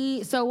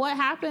so what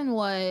happened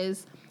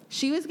was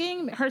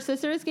her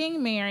sister was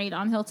getting married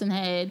on Hilton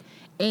Head,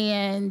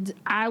 and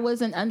I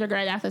was an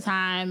undergrad at the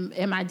time,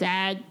 and my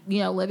dad, you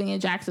know, living in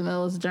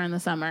Jacksonville was during the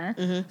summer.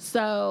 Mm-hmm.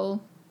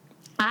 So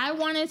I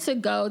wanted to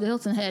go to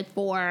Hilton Head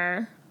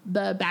for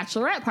the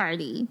bachelorette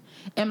party.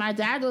 And my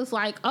dad was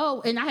like,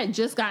 oh, and I had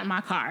just gotten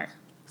my car.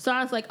 So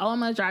I was like, oh, I'm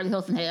going to drive to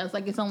Hilton Head. I was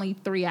like, it's only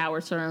 3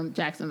 hours from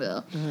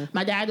Jacksonville. Mm-hmm.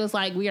 My dad was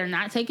like, we are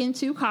not taking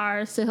 2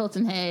 cars to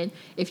Hilton Head.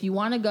 If you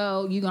want to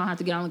go, you're going to have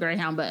to get on the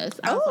Greyhound bus.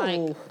 I was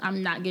like,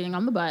 I'm not getting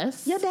on the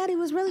bus. Your daddy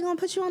was really going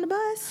to put you on the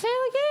bus? Hell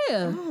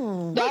yeah.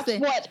 Oh. That's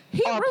what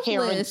our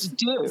parents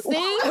do.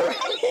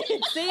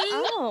 See?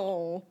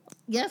 Oh.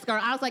 Yes, girl.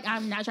 I was like,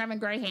 I'm not driving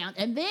Greyhound.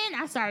 And then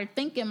I started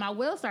thinking, my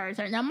wheels started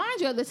turning. Now, mind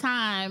you, at the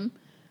time,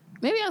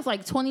 maybe I was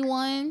like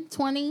 20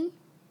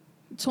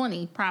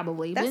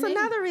 probably. That's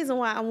another reason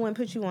why I wouldn't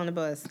put you on the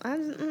bus.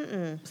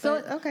 Okay,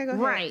 go ahead.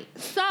 Right.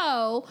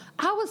 So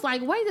I was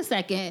like, wait a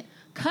second.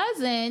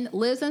 Cousin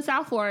lives in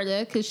South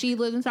Florida, because she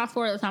lived in South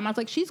Florida at the time. I was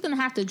like, she's going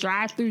to have to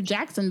drive through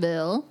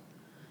Jacksonville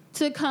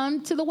to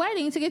come to the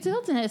wedding to get to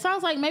Hilton Head. So I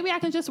was like, maybe I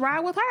can just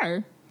ride with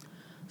her.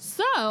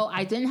 So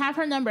I didn't have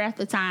her number at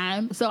the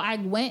time. So I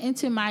went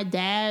into my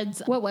dad's,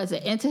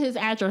 into his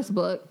address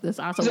book. This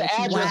also the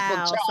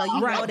address book. So you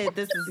know that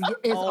this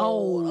is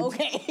old.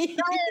 Okay.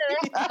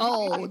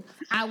 Old.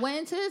 I went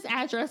into his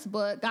address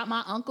book, got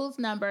my uncle's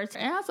number,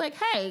 and I was like,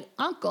 hey,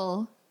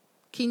 uncle,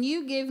 can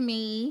you give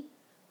me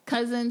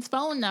cousin's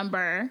phone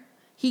number?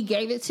 He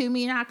gave it to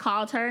me, and I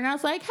called her, and I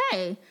was like,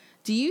 hey,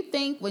 do you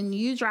think when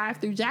you drive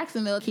through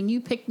Jacksonville, can you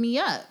pick me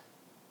up?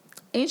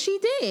 And she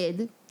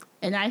did.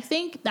 And I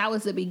think that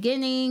was the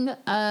beginning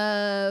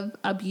of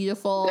a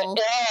beautiful...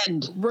 The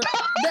end.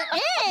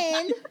 The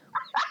end?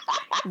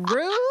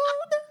 Rude?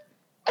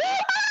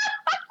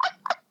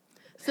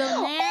 So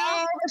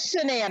now...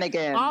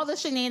 All the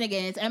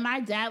shenanigans. And my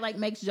dad, like,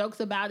 makes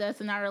jokes about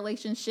us and our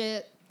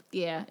relationship.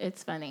 Yeah,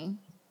 it's funny.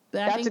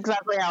 But that's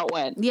exactly how it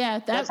went. Yeah.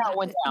 That's how it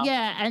went down.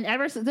 Yeah, and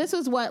ever since... This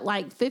was, what,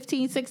 like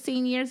 15,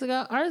 16 years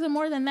ago? Or is it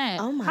more than that?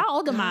 Oh, my How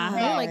old am I?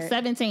 God. I'm like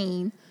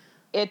 17.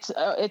 It's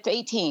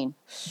 18.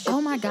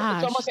 Oh my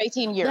gosh. It's almost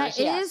 18 years. That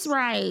is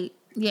right.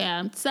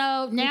 Yeah.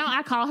 So now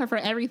I call her for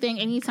everything.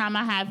 Anytime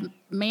I have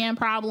man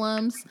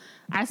problems,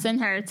 I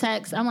send her a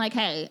text. I'm like,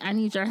 hey, I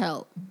need your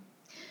help.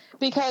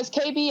 Because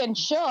KB and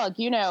Suge,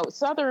 you know,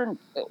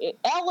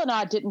 Elle and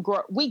I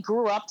we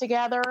grew up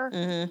together,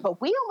 mm-hmm. but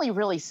we only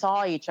really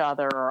saw each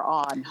other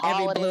on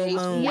holidays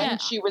when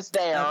she was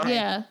there. Okay.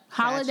 Yeah.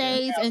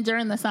 Holidays and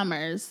during the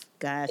summers.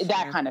 Gotcha.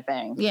 That kind of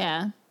thing.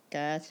 Yeah.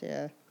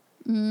 Gotcha.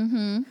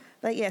 Mm-hmm.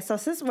 But yeah, so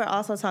since we're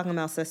also talking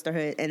about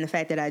sisterhood and the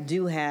fact that I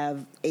do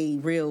have a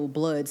real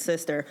blood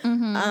sister,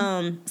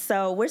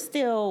 so we're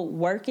still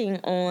working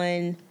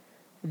on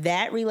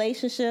that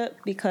relationship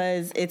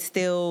because it's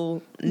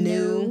still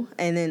new.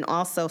 And then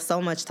also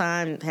so much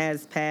time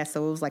has passed.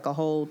 So it was like a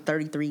whole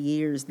 33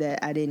 years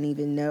that I didn't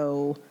even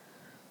know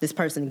this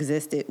person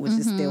existed, which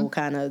is still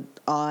kind of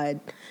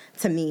odd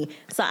to me.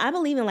 So I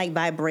believe in like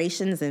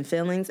vibrations and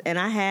feelings. And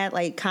I had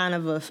like kind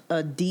of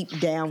a deep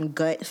down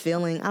gut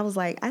feeling. I was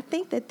like, I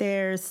think that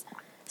there's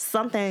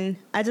something,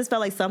 I just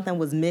felt like something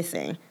was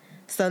missing.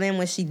 So then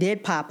when she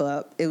did pop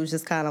up, it was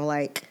just kind of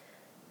like,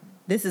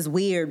 this is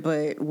weird,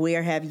 but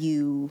where have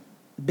you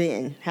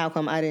been? How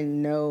come I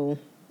didn't know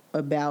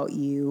about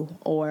you?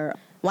 Or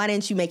why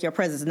didn't you make your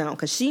presence known?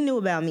 Because she knew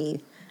about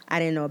me. I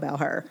didn't know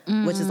about her,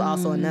 which is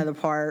also another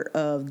part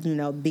of, you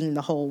know, being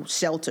the whole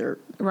shelter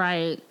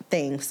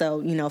thing. So,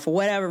 you know, for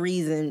whatever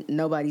reason,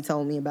 nobody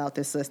told me about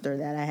this sister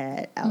that I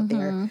had out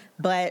there.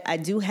 But I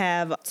do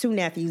have 2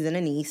 nephews and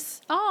a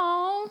niece.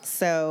 Oh.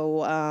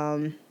 So,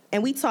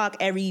 and we talk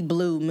every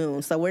blue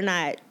moon. So we're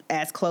not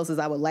as close as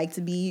I would like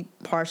to be,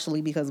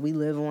 partially because we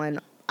live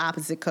on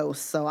opposite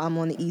coasts. So I'm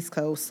on the East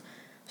Coast.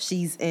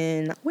 She's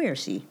in, where is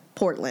she?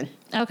 Portland.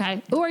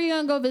 Okay. Who are you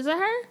going to go visit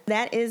her?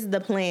 That is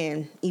the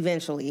plan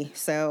eventually.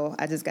 So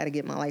I just got to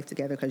get my life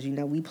together because, you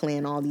know, we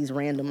plan all these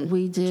random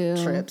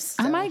trips.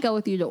 So. I might go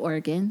with you to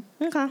Oregon.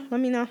 Okay.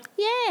 Let me know.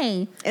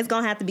 Yay. It's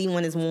going to have to be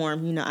when it's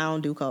warm. You know, I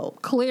don't do cold.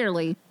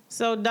 Clearly.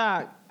 So,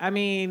 Doc, I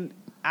mean,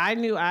 I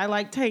knew I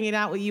liked hanging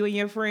out with you and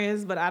your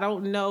friends, but I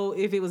don't know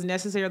if it was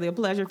necessarily a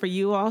pleasure for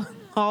you all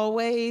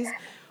always.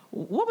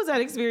 What was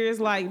that experience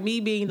like, me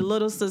being the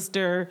little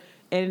sister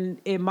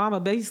and mama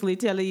basically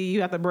telling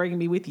you have to bring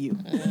me with you?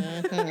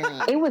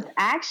 It was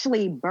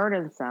actually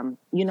burdensome,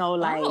 you know,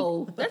 like.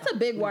 Oh, that's a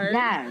big word.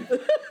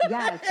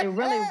 Yes, it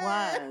really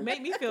was.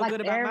 Made me feel Like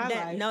good about my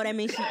life. No, that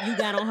means you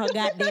got on her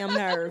goddamn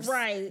nerves.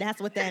 Right.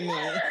 That's what that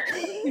means.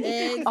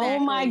 Exactly. Oh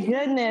my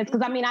goodness.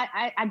 Because I mean,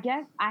 I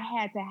guess I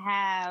had to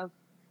have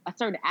a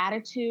certain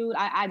attitude.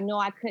 I know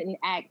I couldn't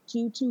act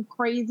too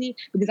crazy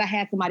because I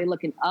had somebody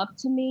looking up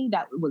to me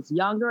that was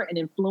younger and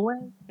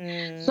influenced.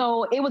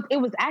 So it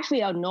was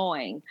actually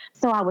annoying.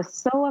 So I was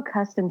so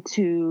accustomed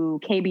to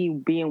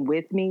KB being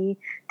with me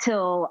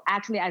till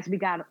actually as we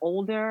got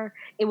older,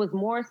 it was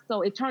more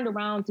so, it turned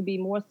around to be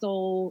more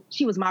so,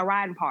 she was my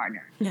riding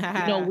partner. You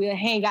know, we'll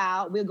hang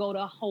out, we'll go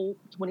to Hope,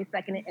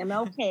 22nd and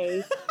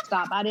MLK,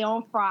 stop by there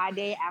on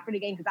Friday after the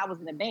game because I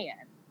was in a band.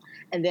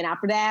 And then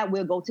after that,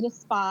 we'll go to the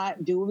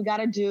spot, do what we got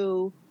to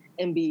do,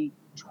 and be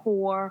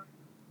tore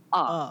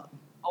up.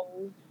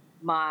 Oh,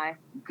 my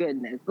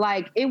goodness.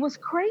 Like, it was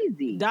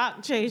crazy.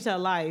 Doc changed her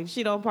life.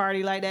 She don't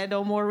party like that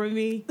no more with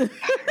me.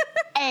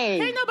 Hey.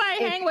 Can't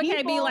nobody hang with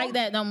KB like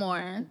that no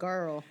more.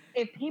 Girl.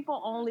 If people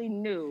only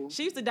knew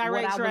She used to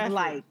direct what traffic. I was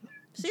like.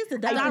 She used to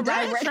Direct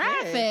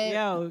traffic.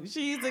 Yo,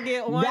 she used to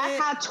get one. That's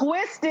how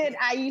twisted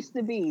I used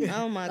to be.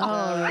 Oh, my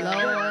God.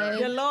 Oh,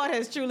 The Lord. Lord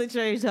has truly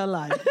changed her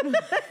life.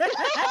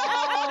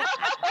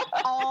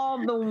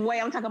 all the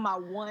way. I'm talking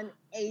about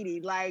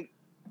 180. Like,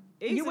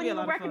 It used you to wouldn't be a even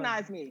lot of fun.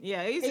 recognize me.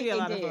 Yeah, it used to be a It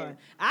lot of did. fun.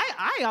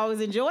 I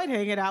always enjoyed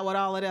hanging out with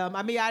all of them.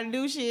 I mean, I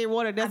knew she didn't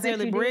want to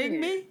necessarily you bring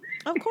did. me.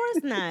 Of course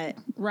not.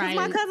 Right.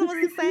 My cousin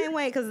was the same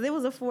way because there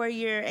was a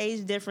 4-year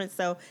age difference.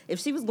 So if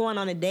she was going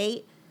on a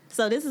date,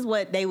 so this is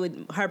what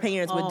her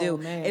parents would do.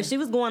 Man. If she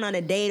was going on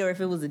a date or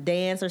if it was a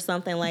dance or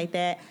something like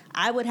that,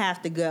 I would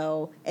have to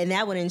go, and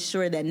that would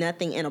ensure that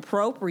nothing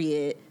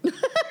inappropriate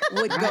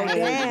would go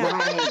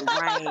down.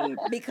 Right.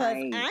 Because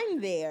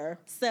I'm there.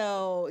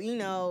 So, you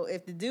know,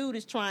 if the dude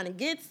is trying to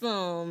get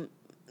some,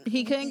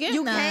 He couldn't get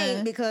you none.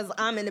 can't because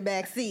I'm in the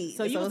back seat.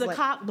 So you was it's a like,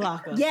 cock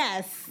blocker.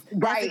 Yes.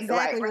 That's Right,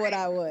 exactly right. what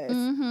I was.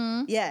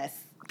 Mm-hmm.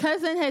 Yes.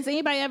 Cousin, has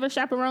anybody ever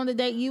chaperoned the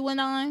date you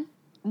went on?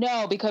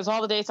 No, because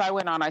all the dates I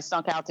went on, I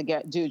snuck out to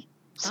get dude.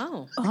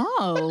 Oh.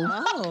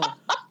 Oh,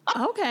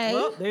 Oh. okay.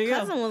 Well, there you go.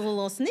 Cousin was a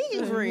little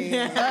sneaky free.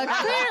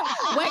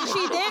 Wait,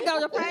 she did go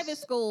to private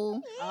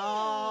school.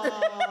 Oh,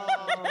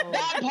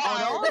 That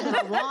part. Those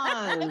are the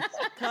ones.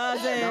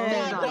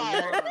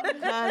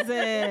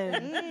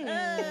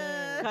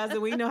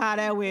 cousin, we know how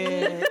that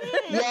went.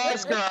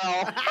 Yes,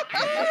 girl.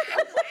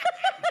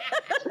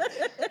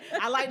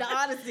 I like the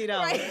honesty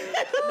though.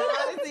 The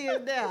honesty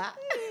is there.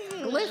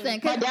 Listen,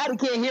 My daddy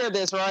can't hear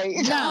this, right?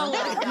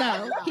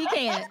 no, he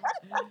can't.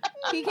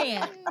 He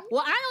can't.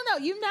 Well, I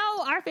don't know. You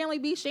know, our family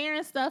be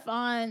sharing stuff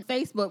on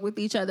Facebook with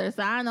each other,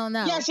 so I don't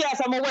know. Yes,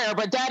 I'm aware,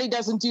 but daddy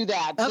doesn't do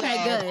that. Okay,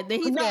 so. good. Then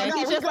he's No, good. no,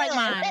 He's we're just like good.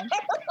 mine.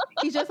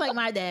 He's just like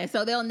my dad,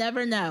 so they'll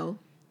never know.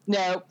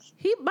 No.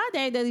 My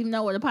dad doesn't even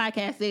know what a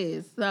podcast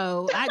is,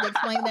 so I had to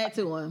explain that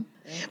to him.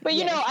 But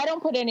you know, I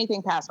don't put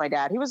anything past my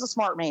dad. He was a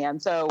smart man.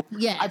 So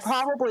Yes. I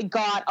probably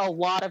got a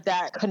lot of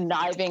that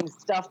conniving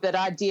stuff that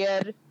I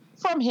did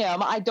from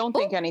him. I don't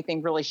think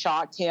anything really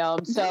shocked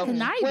him. So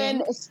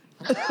Conniving?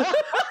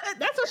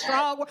 That's a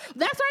strong word.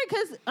 That's right,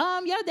 because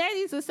your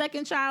daddy's a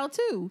second child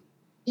too.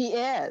 He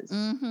is.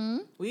 Mm-hmm.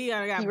 We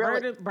got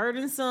really-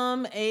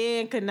 burdensome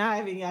and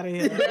conniving out of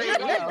here.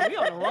 We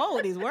on the roll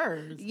with these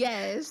words.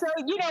 Yes. So,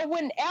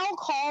 when Elle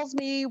calls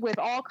me with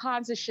all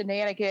kinds of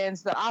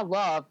shenanigans that I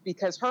love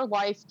because her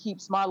life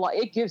keeps my life,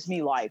 it gives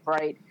me life,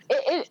 right?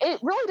 It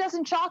really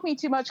doesn't shock me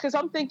too much because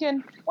I'm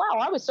thinking, wow,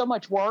 I was so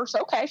much worse.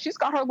 Okay, she's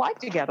got her life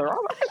together.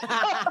 All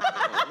right.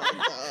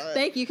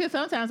 Thank you, because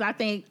sometimes I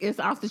think it's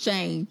off the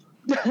chain.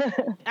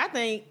 I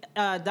think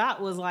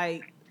Dot was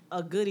like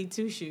a goody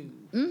two shoes.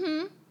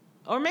 Mm-hmm.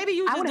 Or maybe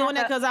you was I just would doing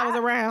have that because I was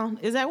around.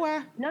 Is that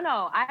why?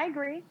 No, I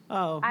agree.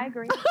 Oh. I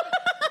agree.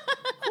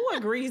 Who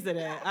agrees to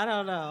that? I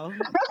don't know.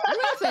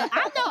 Listen,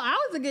 I know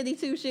I was a goody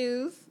two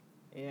shoes.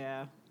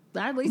 Yeah.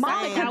 At least Mama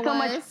I think I took so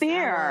much was.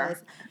 fear.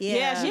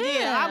 Yeah, she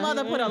did. Our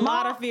mother put a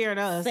lot of fear in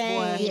us.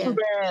 Same. Boy.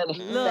 Yeah. Look,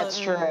 That's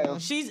true.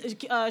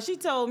 She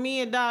told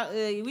me and Doc,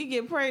 we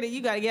get pregnant,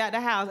 you got to get out the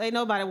house. Ain't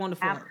nobody want to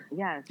fuck.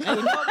 Yes. Ain't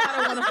nobody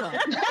want to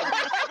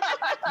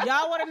fuck.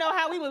 Y'all want to know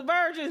how we was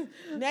virgins?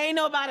 There ain't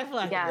nobody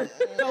fucking. Yes.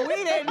 So we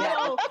didn't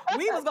know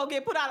we was going to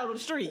get put out on the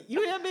street.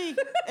 You hear me?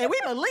 And we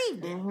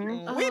believed it.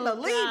 Mm-hmm. We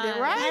believed it,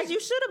 right? As you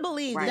should have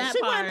believed Right. it. That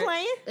She part. wasn't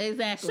playing.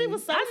 Exactly. She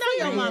was so I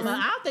know your serious. mama.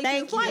 I don't think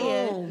Thank she was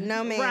playing. Oh,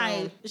 No, ma'am.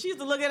 Right. She used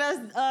to look at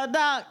us,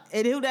 Doc,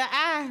 and who that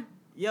eye.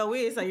 Yo, we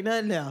didn't say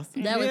nothing else.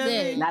 That was You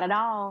hear it. me? Not at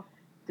all.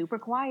 Super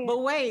quiet.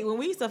 But wait, when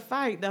we used to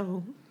fight,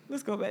 though,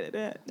 let's go back to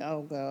that.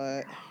 Oh,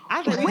 God.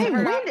 I think Wait, we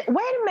heard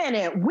wait a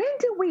minute. When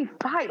did we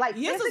fight? Like,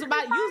 Yes, was physically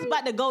about you was fight?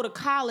 about to go to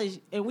college,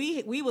 and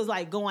we was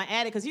like going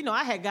at it because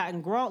I had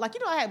gotten grown, like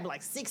I had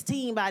like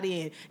 16 by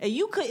then, and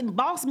you couldn't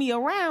boss me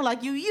around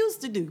like you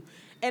used to do,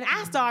 and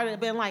I started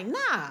being like,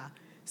 nah.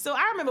 So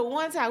I remember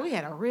one time we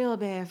had a real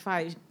bad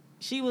fight.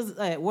 She was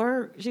at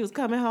work, she was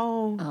coming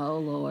home, Oh,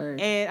 Lord.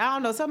 and I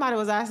don't know, somebody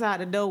was outside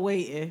the door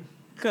waiting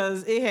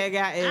because it had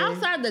gotten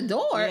Outside the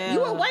door? Yeah. You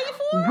were waiting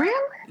for it?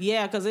 Really?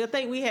 Yeah, because I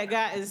think we had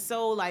gotten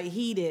so like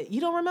heated.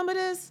 You don't remember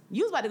this?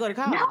 You was about to go to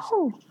college.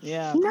 No.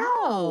 Yeah.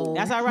 No.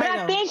 That's all But right.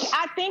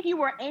 I think you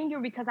were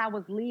angry because I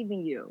was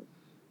leaving you.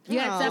 You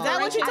had Oh. separation. Is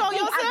that what you told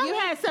yourself? You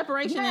had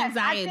separation Yes,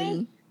 I anxiety.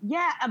 think-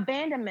 Yeah,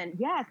 abandonment.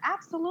 Yes,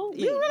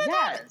 absolutely. You really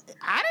yes. thought?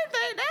 I didn't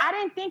think that. I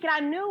didn't think it. I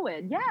knew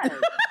it. Yes.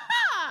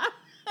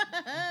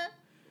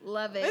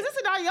 Love it. Is this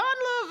in our young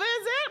little Van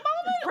Zandt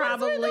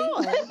moment?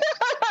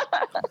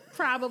 Probably.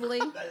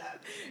 Probably.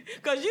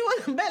 Because you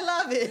was been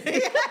loving.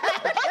 Been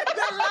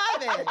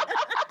loving.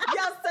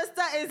 Your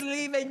sister is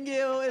leaving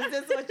you. Is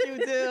this what you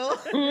do?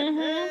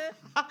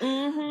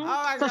 Oh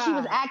my So God. she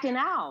was acting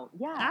out.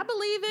 Yeah. I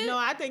believe it. No,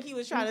 I think he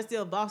was trying to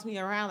still boss me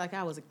around like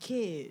I was a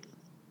kid.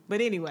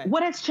 But anyway.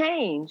 What has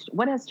changed?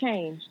 What has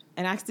changed?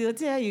 And I still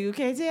tell you, you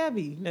can't tell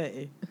me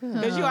nothing.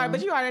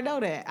 But you already know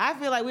that. I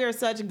feel like we are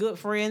such good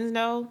friends,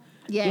 though.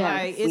 Yeah.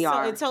 Like we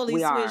are. it totally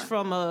We switched are.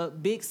 from a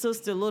big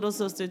sister, little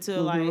sister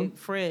to like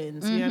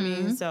friends. You know what I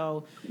mean?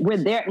 So We're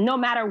there no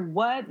matter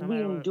what we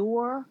matter what.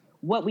 endure,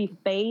 what we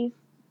face,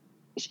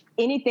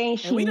 anything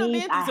she and we done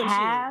needs, been through I some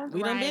have. shit.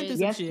 We done been Right. through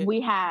Yes, some shit.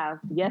 we have.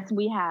 Yes,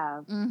 we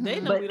have.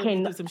 They know But we done been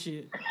can- through some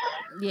shit.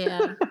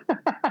 Yeah.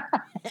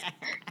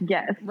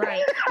 Yes.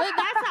 Right.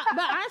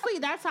 But honestly,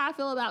 that's how I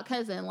feel about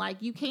cousin.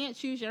 Like, you can't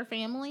choose your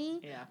family.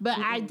 Yeah. But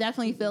I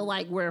definitely feel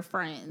like we're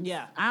friends.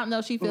 Yeah. I don't know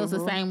if she feels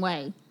the same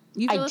way.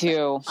 You feel I the same-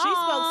 do. She spoke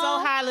so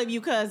highly of you,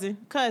 cousin.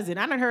 Cousin,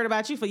 I done heard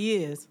about you for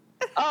years.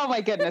 Oh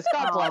my goodness.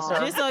 God bless her.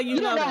 Just so you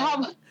You know don't know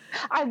that. how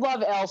I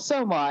love Elle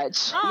so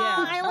much. Oh,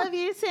 Yeah. I love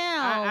you too.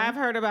 I've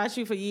heard about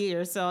you for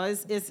years, so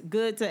it's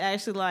good to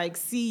actually like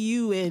see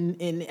you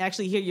and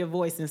actually hear your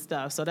voice and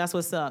stuff. So that's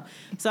what's up.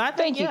 So I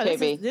think Thank you,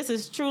 KB. this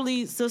is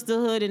truly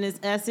sisterhood in its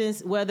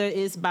essence, whether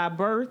it's by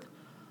birth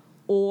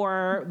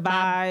or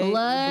by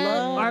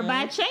blood or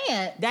by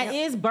chance. That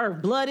is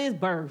birth. Blood is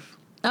birth.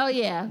 Oh,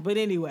 yeah. But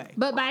anyway,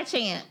 But by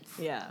chance.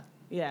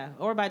 yeah,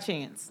 or by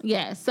chance.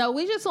 Yes. So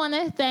we just want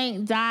to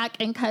thank Doc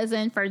and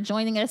Cousin for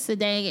joining us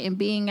today and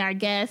being our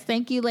guests.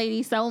 Thank you,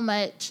 ladies, so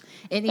much.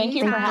 And Thank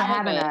you for anytime-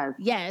 having having me. us.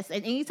 Yes,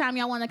 and anytime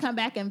y'all want to come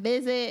back and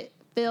visit,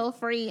 feel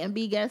free and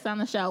be guests on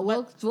the show.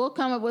 We'll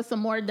come up with some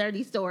more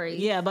dirty stories.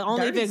 Yeah, but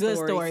only if Dirty they're good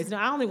stories. stories. No,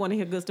 I only want to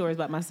hear good stories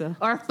about myself.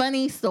 Or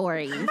funny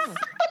stories.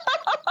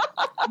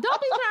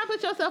 Don't be trying to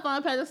put yourself on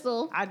a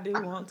pedestal. I do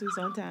want to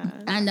sometimes.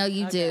 I know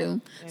you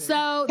do.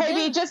 So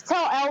KB, just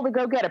tell Elle to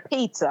go get a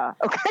pizza.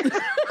 Okay.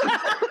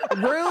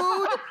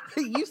 rude.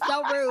 You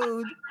so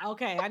rude.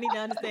 Okay, I need to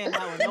understand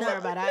that one. Don't worry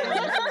about it.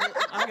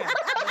 Okay,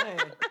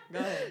 go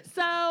ahead.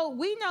 So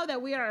we know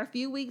that we are a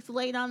few weeks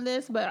late on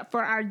this, but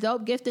for our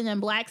Dope Gifted in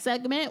Black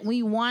segment,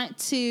 we want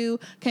to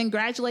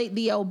congratulate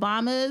the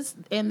Obamas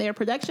and their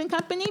production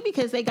company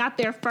because they got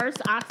their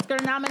first Oscar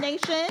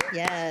nomination.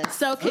 Yes.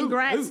 So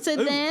congrats to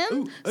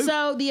them.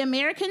 So The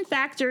American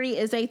Factory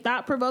is a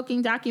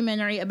thought-provoking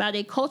documentary about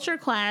a culture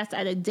class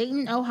at a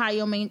Dayton,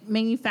 Ohio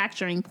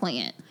manufacturing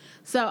plant.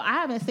 So I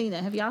haven't seen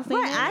it. Have y'all seen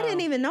Right, it? I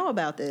didn't even know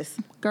about this.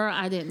 Girl,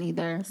 I didn't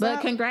either.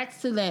 But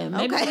congrats to them.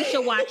 Maybe we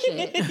should watch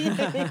it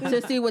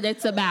to see what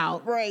it's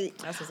about. Right.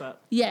 That's what's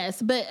up.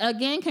 Yes, but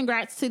again,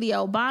 congrats to the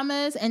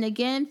Obamas. And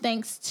again,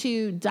 thanks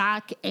to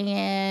Doc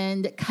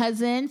and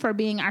Cousin for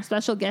being our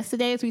special guest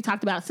today as we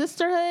talked about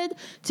sisterhood.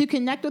 To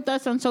connect with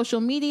us on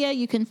social media,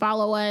 you can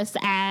follow us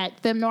at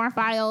FemNoir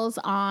Files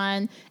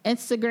on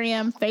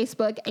Instagram,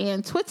 Facebook,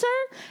 and Twitter.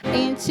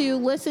 And to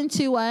listen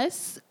to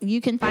us, you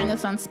can find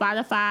us on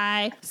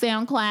Spotify,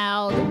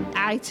 SoundCloud,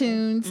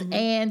 iTunes,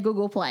 and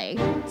Google Play.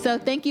 So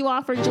thank you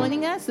all for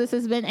joining us. This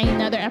has been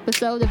another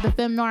episode of the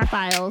FemNoir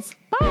Files.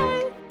 Bye.